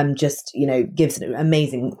primer, just, gives an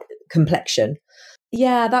amazing complexion.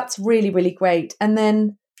 Yeah, that's really, really great. And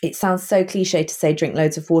then it sounds so cliche to say drink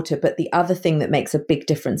loads of water, but the other thing that makes a big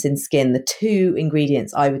difference in skin, the two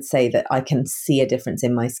ingredients I would say that I can see a difference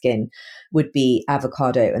in my skin would be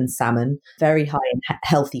avocado and salmon, very high in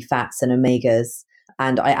healthy fats and omegas.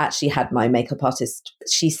 And I actually had my makeup artist,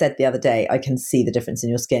 she said the other day, I can see the difference in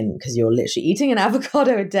your skin because you're literally eating an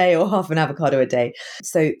avocado a day or half an avocado a day.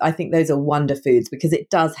 So I think those are wonder foods because it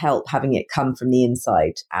does help having it come from the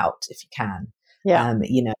inside out if you can. Yeah.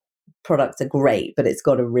 Products are great, but it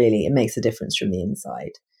makes a difference from the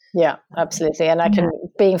inside. Yeah, absolutely. And I can,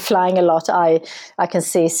 being flying a lot, I can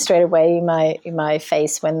see straight away in my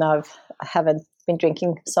face when I haven't been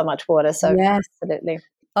drinking so much water. So yes. Absolutely.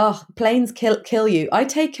 Oh, planes kill you. I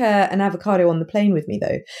take an avocado on the plane with me though,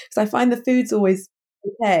 because I find the food's always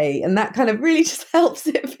okay, and that kind of really just helps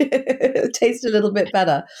it taste a little bit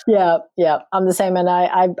better. Yeah, I'm the same, and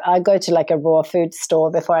I go to like a raw food store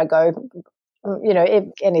before I go,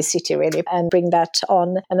 any city really, and bring that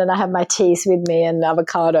on, and then I have my teas with me and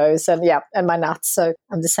avocados and my nuts. So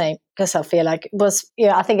I'm the same because I feel like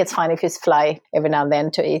I think it's fine if you fly every now and then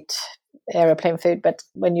to eat aeroplane food, but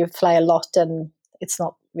when you fly a lot, and it's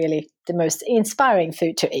not really the most inspiring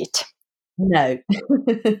food to eat. No.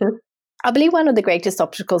 I believe one of the greatest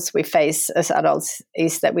obstacles we face as adults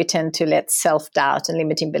is that we tend to let self-doubt and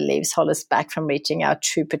limiting beliefs hold us back from reaching our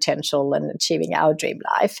true potential and achieving our dream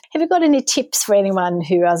life. Have you got any tips for anyone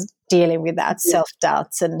who is dealing with that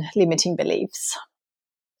self-doubts and limiting beliefs?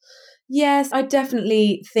 Yes, I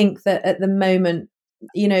definitely think that at the moment,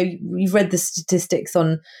 you've read the statistics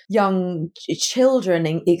on young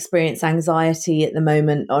children experience anxiety at the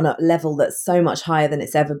moment on a level that's so much higher than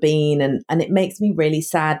it's ever been. And it makes me really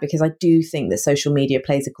sad because I do think that social media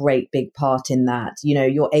plays a great big part in that.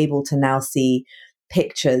 You're able to now see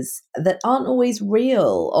pictures that aren't always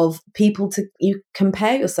real of people you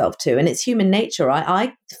compare yourself to, and it's human nature.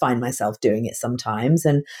 I find myself doing it sometimes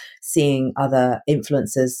and seeing other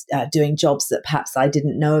influencers doing jobs that perhaps I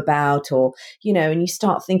didn't know about, or and you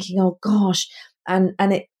start thinking, oh gosh, and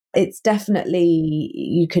it's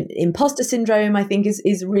definitely imposter syndrome I think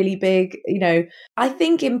is really big. I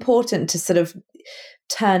think important to sort of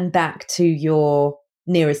turn back to your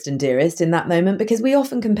nearest and dearest in that moment, because we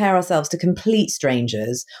often compare ourselves to complete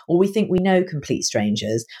strangers, or we think we know complete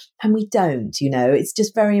strangers, and we don't. It's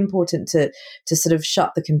just very important to sort of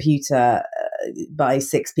shut the computer by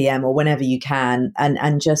 6 p.m. or whenever you can,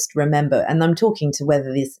 and just remember, and I'm talking to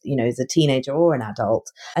whether this is a teenager or an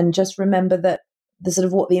adult, and just remember that the sort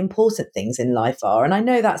of what the important things in life are. And I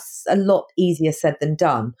know that's a lot easier said than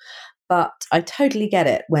done, but I totally get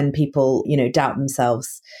it when people doubt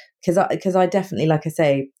themselves, because I definitely, like I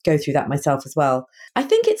say, go through that myself as well. I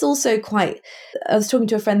think it's also I was talking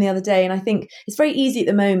to a friend the other day, and I think it's very easy at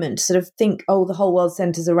the moment to sort of think, oh, the whole world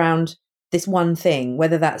centers around this one thing,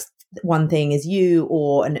 whether that's one thing is you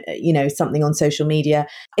or something on social media.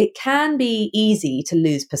 It can be easy to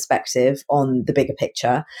lose perspective on the bigger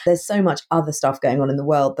picture. There's so much other stuff going on in the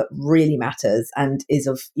world that really matters and is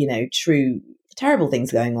of true terrible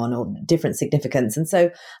things going on or different significance. And so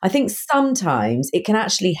I think sometimes it can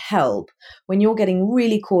actually help when you're getting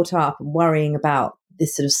really caught up and worrying about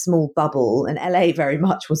this sort of small bubble, and LA very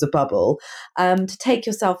much was a bubble, to take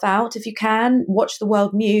yourself out if you can, watch the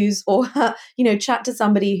world news, or chat to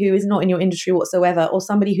somebody who is not in your industry whatsoever, or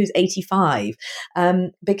somebody who's 85,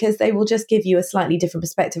 because they will just give you a slightly different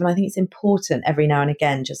perspective. And I think it's important every now and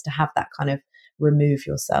again just to have that kind of remove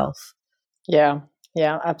yourself.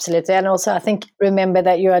 Yeah, absolutely. And also I think remember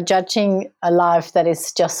that you are judging a life that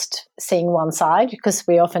is just seeing one side, because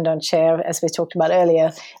we often don't share, as we talked about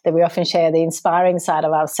earlier, that we often share the inspiring side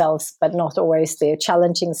of ourselves, but not always the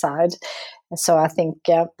challenging side. So I think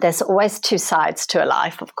there's always two sides to a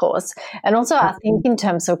life, of course. And also I think in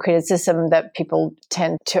terms of criticism that people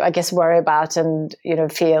tend to, I guess, worry about and,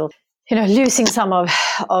 feel, losing some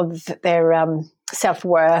of their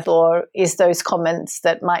self-worth, or is those comments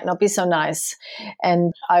that might not be so nice.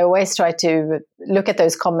 And I always try to look at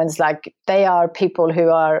those comments like they are people who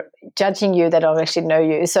are judging you that don't actually know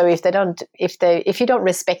you. So if you don't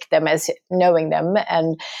respect them as knowing them,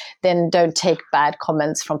 and then don't take bad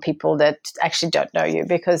comments from people that actually don't know you,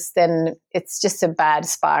 because then it's just a bad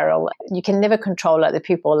spiral. You can never control other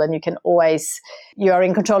people, and you are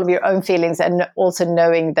in control of your own feelings, and also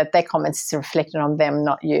knowing that their comments is reflected on them,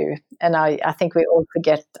 not you. And I think we all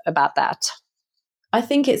forget about that. I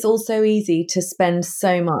think it's also easy to spend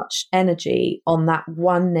so much energy on that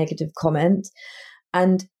one negative comment,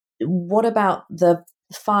 and what about the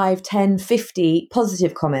 5, 10, 50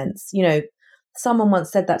 positive comments? You know, someone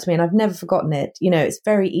once said that to me and I've never forgotten it. You know, it's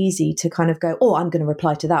very easy to kind of go, oh, I'm going to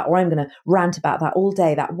reply to that, or I'm going to rant about that all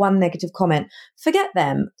day, that one negative comment. Forget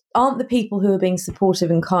them. Aren't the people who are being supportive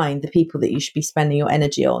and kind the people that you should be spending your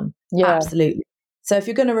energy on? Yeah. Absolutely. So if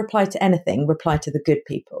you're going to reply to anything, reply to the good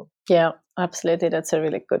people. Yeah, absolutely. That's a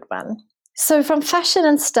really good one. So from fashion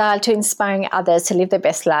and style to inspiring others to live their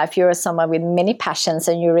best life, you're someone with many passions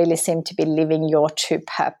and you really seem to be living your true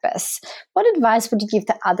purpose. What advice would you give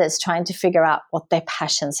to others trying to figure out what their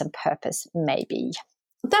passions and purpose may be?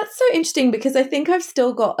 That's so interesting because I think I've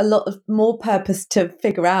still got a lot of more purpose to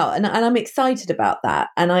figure out, and I'm excited about that.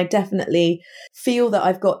 And I definitely feel that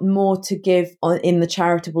I've got more to give in the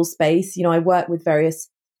charitable space. You know, I work with various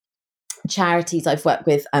charities. I've worked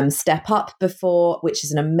with Step Up before, which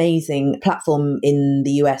is an amazing platform in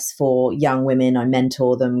the US for young women. I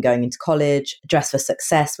mentor them going into college. Dress for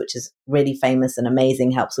Success, which is really famous and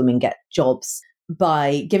amazing, helps women get jobs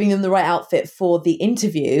by giving them the right outfit for the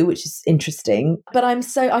interview, which is interesting. But I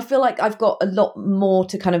feel like I've got a lot more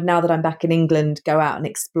to kind of, now that I'm back in England, go out and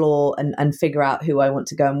explore and figure out who I want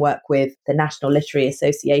to go and work with. The National Literary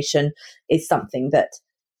Association is something that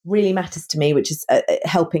really matters to me, which is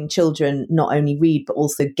helping children not only read but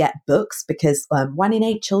also get books, because 1 in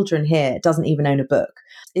 8 children here doesn't even own a book.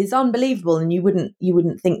 It's unbelievable, and you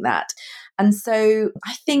wouldn't think that. And so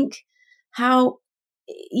I think how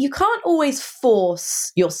you can't always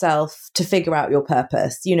force yourself to figure out your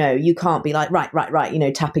purpose. You know, you can't be like right, you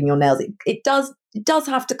know, tapping your nails. It does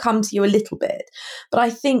have to come to you a little bit. But I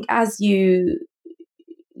think as you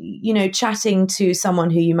know, chatting to someone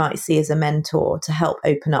who you might see as a mentor to help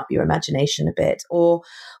open up your imagination a bit, or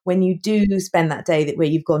when you do spend that day where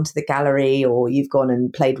you've gone to the gallery or you've gone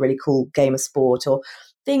and played really cool game of sport, or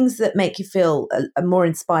things that make you feel more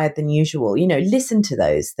inspired than usual, you know, listen to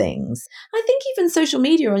those things. I think even social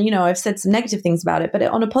media, you know, I've said some negative things about it, but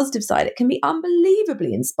on a positive side, it can be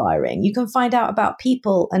unbelievably inspiring. You can find out about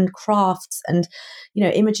people and crafts and, you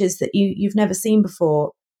know, images that you've never seen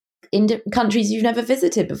before in countries you've never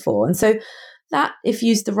visited before. And so that, if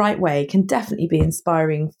used the right way, can definitely be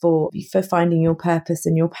inspiring for finding your purpose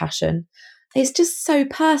and your passion. It's just so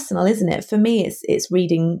personal, isn't it? For me, it's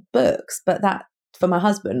reading books, but that for my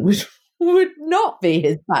husband would not be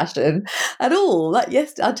his passion at all. Like,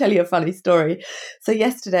 yes, I'll tell you a funny story. So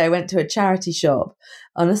yesterday I went to a charity shop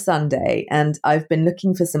on a Sunday, and I've been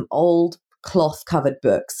looking for some old cloth covered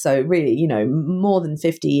books, so really, you know, more than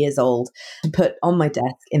 50 years old, to put on my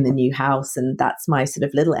desk in the new house. And that's my sort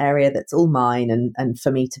of little area that's all mine, and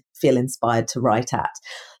for me to feel inspired to write at.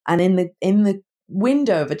 And in the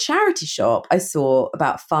window of a charity shop, I saw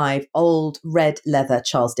about 5 old red leather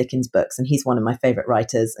Charles Dickens books, and he's one of my favorite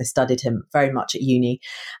writers. I studied him very much at uni,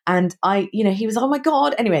 and he was, oh my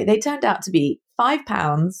God. Anyway, they turned out to be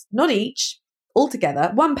 £5, not each,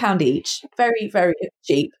 altogether £1 each, very, very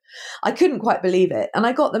cheap. I couldn't quite believe it. And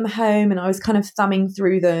I got them home and I was kind of thumbing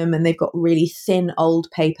through them, and they've got really thin old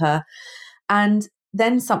paper. And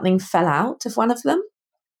then something fell out of one of them,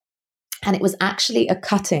 and it was actually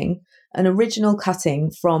an original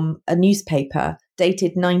cutting from a newspaper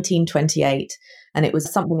dated 1928, and it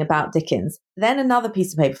was something about Dickens. Then another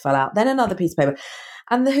piece of paper fell out, then another piece of paper.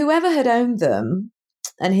 And whoever had owned them,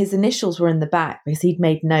 and his initials were in the back because he'd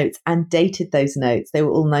made notes and dated those notes. They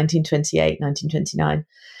were all 1928, 1929.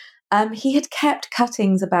 He had kept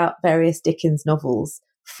cuttings about various Dickens novels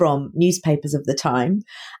from newspapers of the time.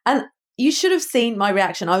 And you should have seen my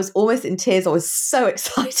reaction. I was almost in tears. I was so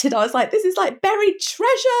excited. I was like, this is like buried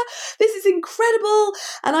treasure. This is incredible.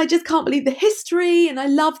 And I just can't believe the history. And I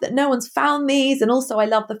love that no one's found these. And also I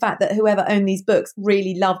love the fact that whoever owned these books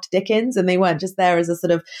really loved Dickens, and they weren't just there as a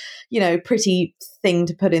sort of, you know, pretty thing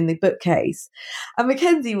to put in the bookcase. And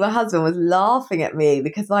Mackenzie, my husband, was laughing at me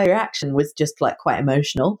because my reaction was just like quite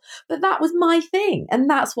emotional. But that was my thing. And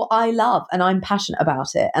that's what I love. And I'm passionate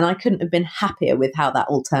about it. And I couldn't have been happier with how that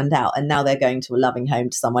all turned out. And now they're going to a loving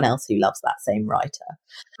home to someone else who loves that same writer.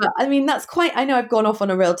 But, I mean, that's quite, I know I've gone off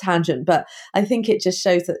on a real tangent, but I think it just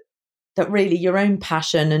shows that really your own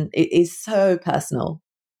passion, and it is so personal.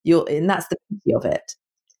 And that's the beauty of it.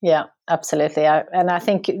 Yeah, absolutely. And I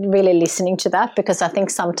think really listening to that, because I think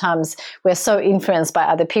sometimes we're so influenced by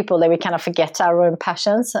other people that we kind of forget our own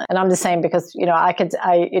passions. And I'm the same, because, you know,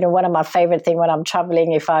 one of my favorite things when I'm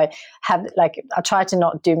traveling, if I have, like, I try to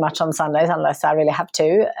not do much on Sundays unless I really have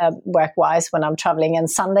to, work-wise, when I'm traveling. And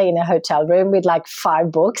Sunday in a hotel room with like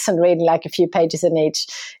 5 books and reading like a few pages in each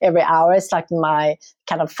every hour, it's like my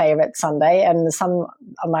kind of favorite Sunday. And some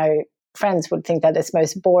of my friends would think that it's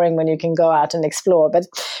most boring when you can go out and explore. But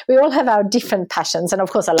we all have our different passions. And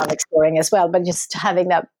of course, I love exploring as well. But just having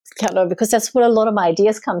that kind of, because that's where a lot of my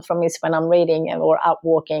ideas come from, is when I'm reading or out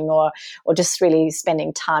walking or just really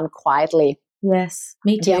spending time quietly. Yes,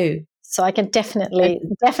 me too. Yeah. So I can definitely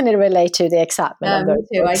relate to the excitement of those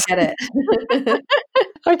me too, books. I get it.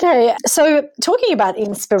 Okay, so talking about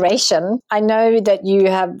inspiration, I know that you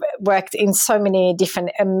have worked in so many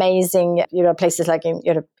different amazing, places, like in,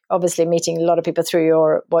 obviously meeting a lot of people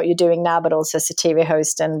through what you're doing now, but also as a TV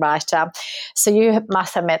host and writer. So you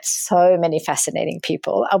must have met so many fascinating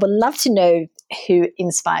people. I would love to know who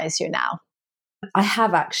inspires you now. I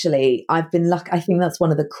have actually. I've been lucky. I think that's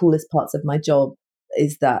one of the coolest parts of my job,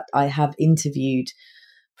 is that I have interviewed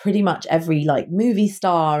pretty much every movie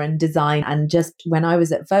star and design. And just when I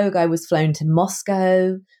was at Vogue, I was flown to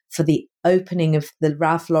Moscow for the opening of the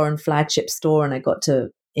Ralph Lauren flagship store, and I got to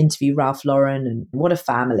interview Ralph Lauren, and what a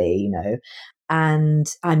family, And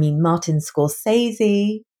I mean, Martin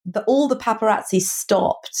Scorsese, all the paparazzi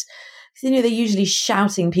stopped. They're usually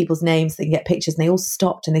shouting people's names, they can get pictures, and they all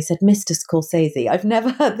stopped and they said, Mr. Scorsese. I've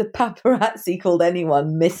never heard the paparazzi called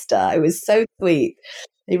anyone Mr. It was so sweet.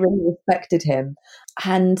 They really respected him.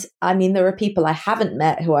 And I mean, there are people I haven't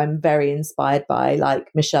met who I'm very inspired by, like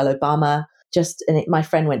Michelle Obama. My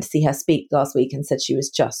friend went to see her speak last week and said she was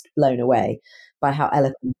just blown away by how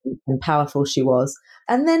eloquent and powerful she was.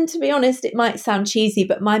 And then, to be honest, it might sound cheesy,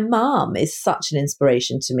 but my mom is such an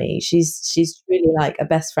inspiration to me. She's really like a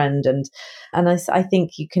best friend, and I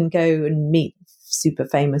think you can go and meet super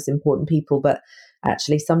famous, important people, but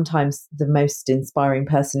actually sometimes the most inspiring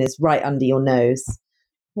person is right under your nose.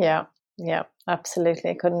 Yeah,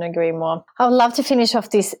 absolutely. Couldn't agree more. I would love to finish off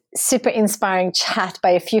this super inspiring chat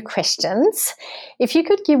by a few questions. If you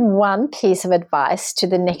could give one piece of advice to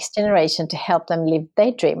the next generation to help them live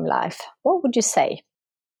their dream life, what would you say?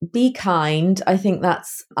 Be kind. I think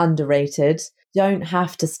that's underrated. Don't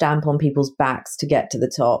have to stamp on people's backs to get to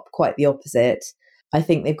the top. Quite the opposite. I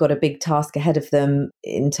think they've got a big task ahead of them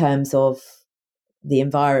in terms of the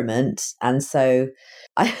environment. And so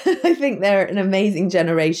I think they're an amazing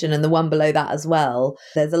generation, and the one below that as well.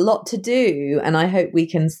 There's a lot to do, and I hope we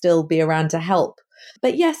can still be around to help.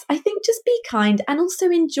 But yes, I think just be kind and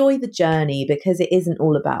also enjoy the journey, because it isn't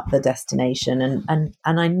all about the destination. And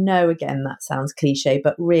I know, again, that sounds cliche,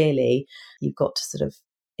 but really you've got to sort of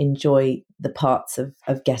enjoy the parts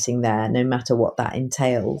of getting there, no matter what that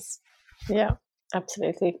entails. Yeah,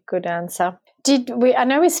 absolutely. Good answer. I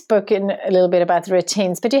know we've spoken a little bit about the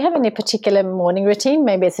routines, but do you have any particular morning routine?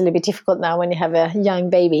 Maybe it's a little bit difficult now when you have a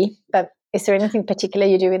young baby, but is there anything particular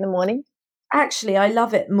you do in the morning? Actually, I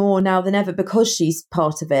love it more now than ever because she's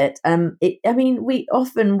part of it. We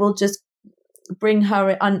often will just bring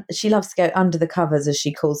her, she loves to go under the covers, as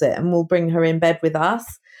she calls it, and we'll bring her in bed with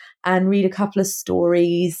us and read a couple of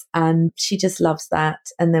stories, and she just loves that.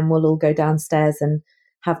 And then we'll all go downstairs and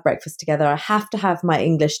have breakfast together. I have to have my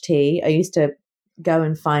English tea. I used to go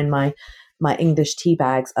and find my English tea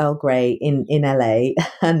bags, Earl Grey in LA,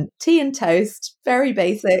 and tea and toast, very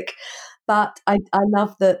basic. But I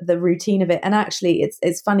love the routine of it. And actually,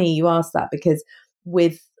 it's funny you ask that, because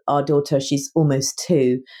with our daughter, she's almost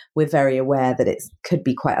 2, we're very aware that it could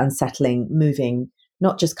be quite unsettling moving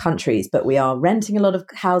not just countries, but we are renting a lot of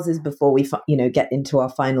houses before we get into our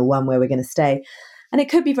final one where we're going to stay. And it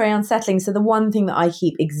could be very unsettling. So the one thing that I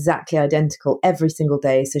keep exactly identical every single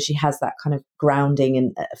day, so she has that kind of grounding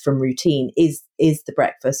and from routine, is the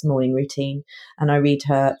breakfast morning routine. And I read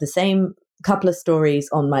her the same couple of stories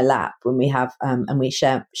on my lap when we have, and we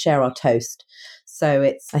share our toast.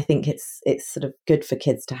 So I think it's sort of good for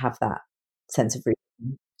kids to have that sense of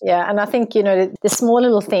routine. Yeah, and I think, the small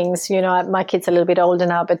little things, my kids are a little bit older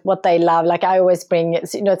now, but what they love, like I always bring,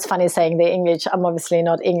 it's funny saying the English, I'm obviously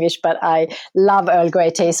not English, but I love Earl Grey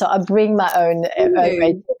tea. So I bring my own Earl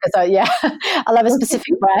Grey tea because I love a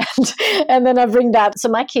specific brand. And then I bring that. So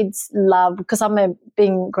my kids love, because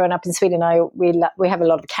being grown up in Sweden, we have a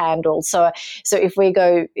lot of candles. So if we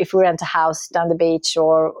rent a house down the beach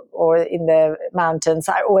or in the mountains,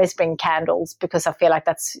 I always bring candles, because I feel like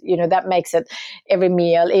that's, that makes it every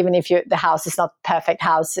meal. Even if the house is not perfect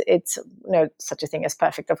house, it's no such a thing as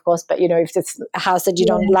perfect, of course. But if it's a house that you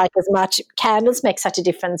don't like as much, candles make such a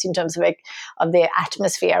difference in terms of the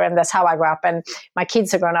atmosphere, and that's how I grew up. And my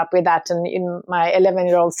kids have grown up with that. And my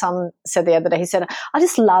 11-year-old son said the other day, he said, "I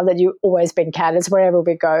just love that you always bring candles wherever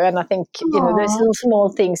we go." And I think those little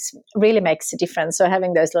small things really makes a difference. So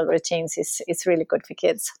having those little routines is really good for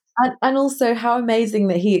kids. And also how amazing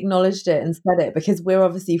that he acknowledged it and said it, because we're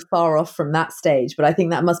obviously far off from that stage. But I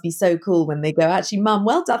think that must be so cool when they go, actually, Mum,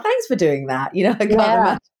 well done. Thanks for doing that. I can't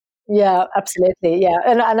imagine. Yeah, absolutely. Yeah.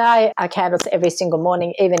 And I canvass every single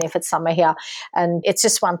morning, even if it's summer here. And it's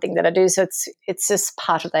just one thing that I do. So it's just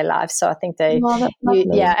part of their life. So I think That's lovely.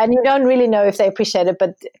 yeah. And you don't really know if they appreciate it,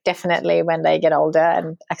 but definitely when they get older,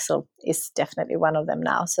 and Axel is definitely one of them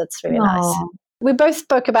now. So it's really nice. We both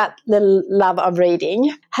spoke about the love of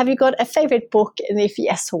reading. Have you got a favorite book? And if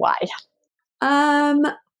yes, why?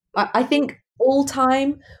 I think all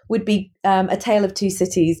time would be A Tale of Two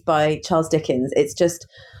Cities by Charles Dickens. It's just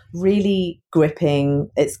really gripping.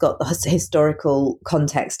 It's got the historical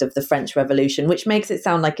context of the French Revolution, which makes it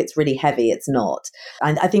sound like it's really heavy. It's not.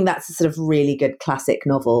 And I think that's a sort of really good classic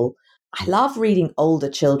novel. I love reading older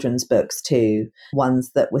children's books too,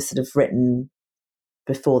 ones that were sort of written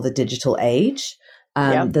before the digital age.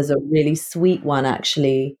 There's a really sweet one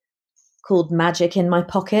actually called Magic in My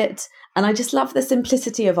Pocket. And I just love the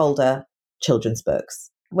simplicity of older children's books.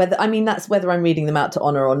 That's whether I'm reading them out to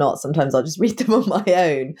honor or not. Sometimes I'll just read them on my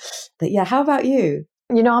own. But yeah, how about you?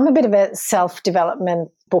 I'm a bit of a self-development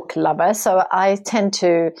book lover. So I tend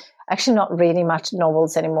to actually not reading much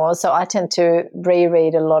novels anymore. So I tend to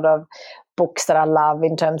reread a lot of books that I love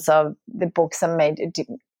in terms of the books that made a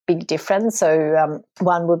big difference. So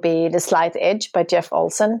one would be The Slight Edge by Jeff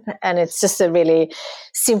Olson. And it's just a really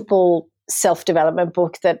simple self-development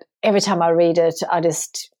book that every time I read it, I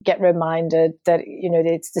just get reminded that,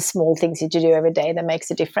 it's the small things that you do every day that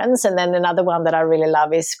makes a difference. And then another one that I really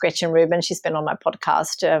love is Gretchen Rubin. She's been on my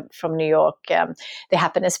podcast from New York, The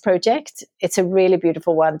Happiness Project. It's a really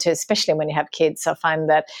beautiful one too, especially when you have kids. I find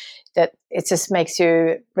that it just makes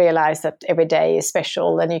you realize that every day is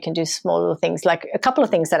special and you can do small little things. Like a couple of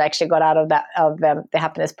things that I actually got out of that, of The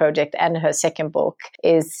Happiness Project and her second book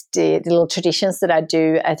is the little traditions that I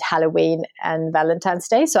do at Halloween and Valentine's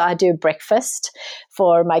Day. So I do breakfast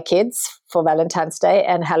for my kids for Valentine's Day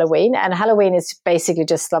and Halloween. And Halloween is basically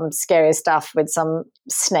just some scary stuff with some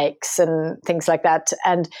snakes and things like that.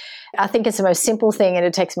 And I think it's the most simple thing, and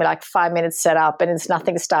it takes me like 5 minutes to set up, and it's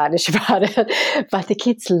nothing stylish about it. But the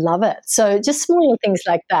kids love it. So just small little things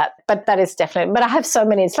like that. But that is definitely, but I have so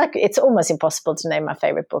many, it's almost impossible to name my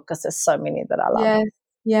favorite book because there's so many that I love.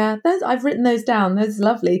 Yeah, I've written those down. Those are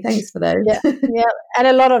lovely. Thanks for those. Yeah. And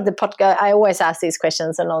a lot of the podcast, I always ask these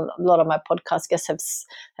questions, and a lot of my podcast guests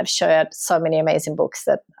have shared so many amazing books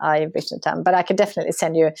that I've written down. But I can definitely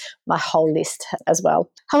send you my whole list as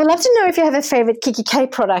well. I would love to know if you have a favorite Kikki K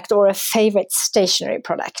product or a favorite stationery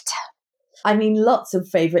product. Lots of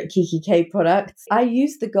favorite Kikki K products. I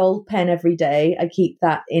use the gold pen every day. I keep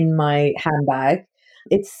that in my handbag.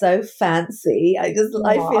 It's so fancy. I feel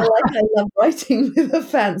like I love writing with a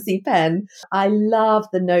fancy pen. I love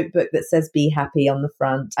the notebook that says "Be Happy" on the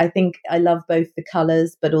front. I think I love both the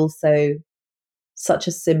colors, but also such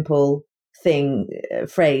a simple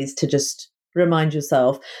phrase to just remind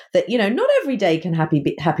yourself that, not every day can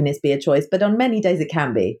happiness be a choice, but on many days it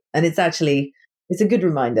can be. And it's a good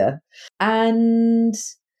reminder. And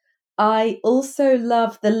I also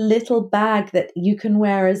love the little bag that you can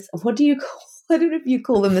wear as, what do you call, I don't know if you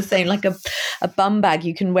call them the same, like a bum bag.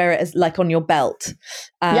 You can wear it as like on your belt.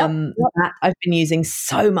 That I've been using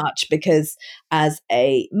so much because as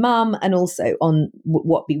a mum, and also on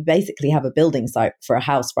what we basically have a building site for a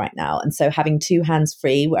house right now. And so having two hands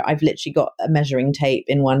free, where I've literally got a measuring tape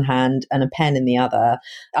in one hand and a pen in the other,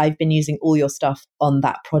 I've been using all your stuff on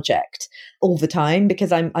that project all the time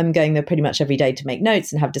because I'm going there pretty much every day to make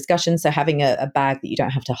notes and have discussions. So having a bag that you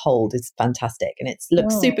don't have to hold is fantastic, and it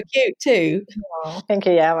looks super cute too. Oh, thank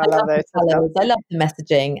you. Yeah, I love those. I love the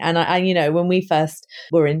messaging, and I when we first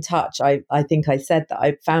were in touch, I think I said that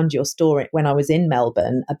I found your store when I was in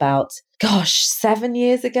Melbourne about 7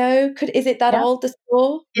 years ago. Is it that old, the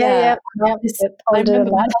store? Yeah. I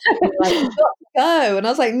remember like, got to go, and I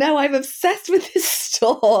was like, no, I'm obsessed with this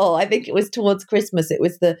store. I think it was towards Christmas. It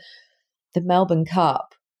was the Melbourne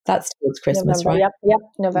Cup. That's towards Christmas, November, right? Yep.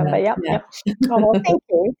 November, yep. Oh, well,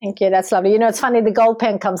 thank you. That's lovely. It's funny, the gold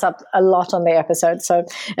pen comes up a lot on the episode,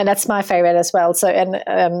 and that's my favorite as well. So,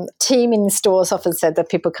 and team in stores often said that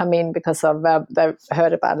people come in because of they've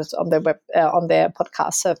heard about it on their on their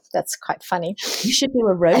podcast. So that's quite funny. You should do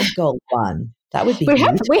a rose gold one. That would be.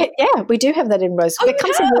 We do have that in rose. Oh, it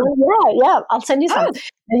comes in, I'll send you some.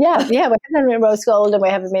 We have them in rose gold, and we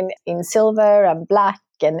have them in silver and black.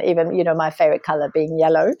 And even, my favorite color being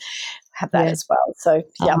yellow, have that as well. So,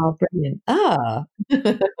 yeah. Oh, brilliant.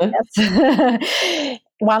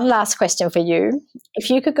 One last question for you.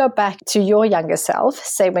 If you could go back to your younger self,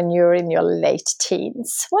 say when you were in your late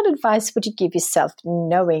teens, what advice would you give yourself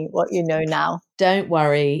knowing what you know now? Don't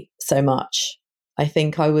worry so much. I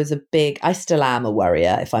think I still am a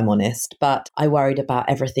worrier, if I'm honest, but I worried about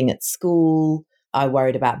everything at school, I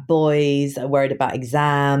worried about boys, I worried about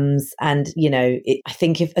exams. And, I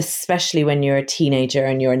think especially when you're a teenager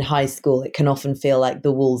and you're in high school, it can often feel like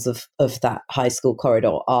the walls of that high school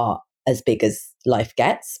corridor are as big as life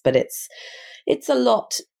gets. But it's a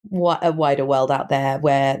wider world out there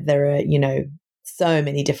where there are, so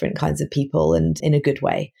many different kinds of people, and in a good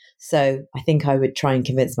way. So I think I would try and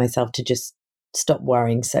convince myself to just stop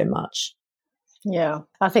worrying so much. Yeah,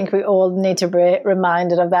 I think we all need to be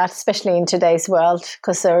reminded of that, especially in today's world,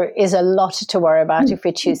 because there is a lot to worry about if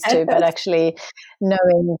we choose to, but actually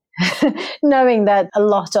knowing that a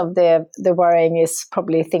lot of the worrying is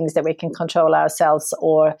probably things that we can control ourselves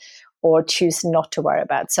or choose not to worry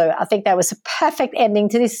about. So I think that was a perfect ending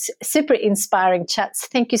to this super inspiring chat.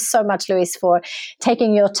 Thank you so much, Louise, for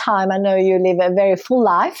taking your time. I know you live a very full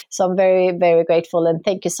life, so I'm very, very grateful. And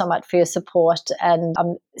thank you so much for your support. And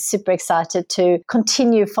I'm super excited to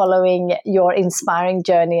continue following your inspiring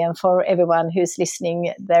journey. And for everyone who's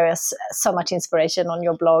listening, there is so much inspiration on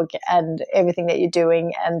your blog and everything that you're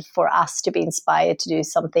doing, and for us to be inspired to do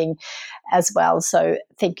something as well. So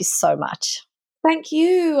thank you so much. Thank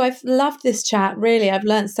you. I've loved this chat. Really, I've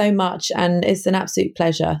learned so much, and it's an absolute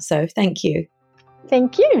pleasure. So thank you.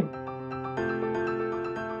 Thank you.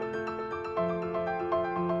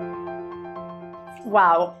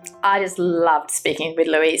 Wow, I just loved speaking with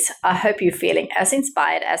Louise. I hope you're feeling as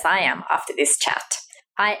inspired as I am after this chat.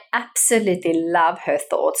 I absolutely love her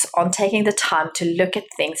thoughts on taking the time to look at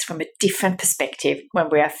things from a different perspective when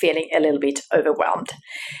we are feeling a little bit overwhelmed,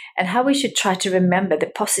 and how we should try to remember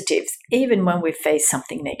the positives even when we face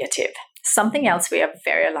something negative. Something else we are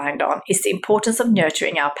very aligned on is the importance of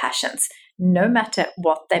nurturing our passions, no matter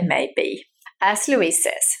what they may be. As Louise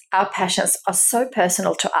says, our passions are so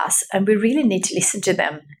personal to us, and we really need to listen to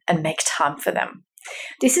them and make time for them.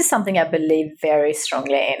 This is something I believe very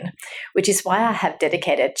strongly in, which is why I have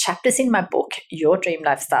dedicated chapters in my book, Your Dream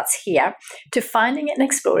Life Starts Here, to finding and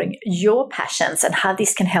exploring your passions and how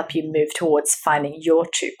this can help you move towards finding your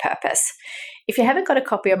true purpose. If you haven't got a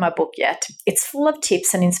copy of my book yet, it's full of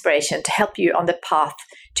tips and inspiration to help you on the path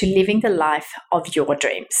to living the life of your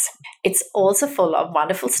dreams. It's also full of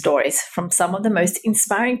wonderful stories from some of the most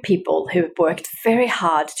inspiring people who have worked very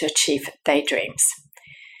hard to achieve their dreams.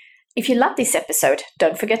 If you love this episode,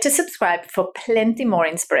 don't forget to subscribe for plenty more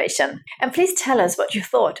inspiration. And please tell us what you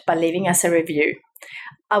thought by leaving us a review.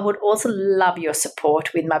 I would also love your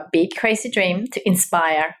support with my big crazy dream to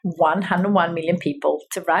inspire 101 million people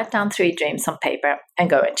to write down 3 dreams on paper and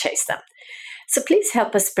go and chase them. So please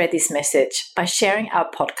help us spread this message by sharing our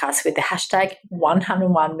podcast with the hashtag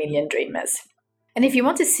 101 million dreamers. And if you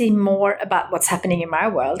want to see more about what's happening in my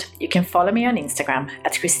world, you can follow me on Instagram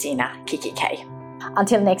at Christina Kiki K.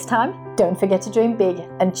 Until next time, don't forget to dream big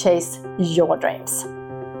and chase your dreams.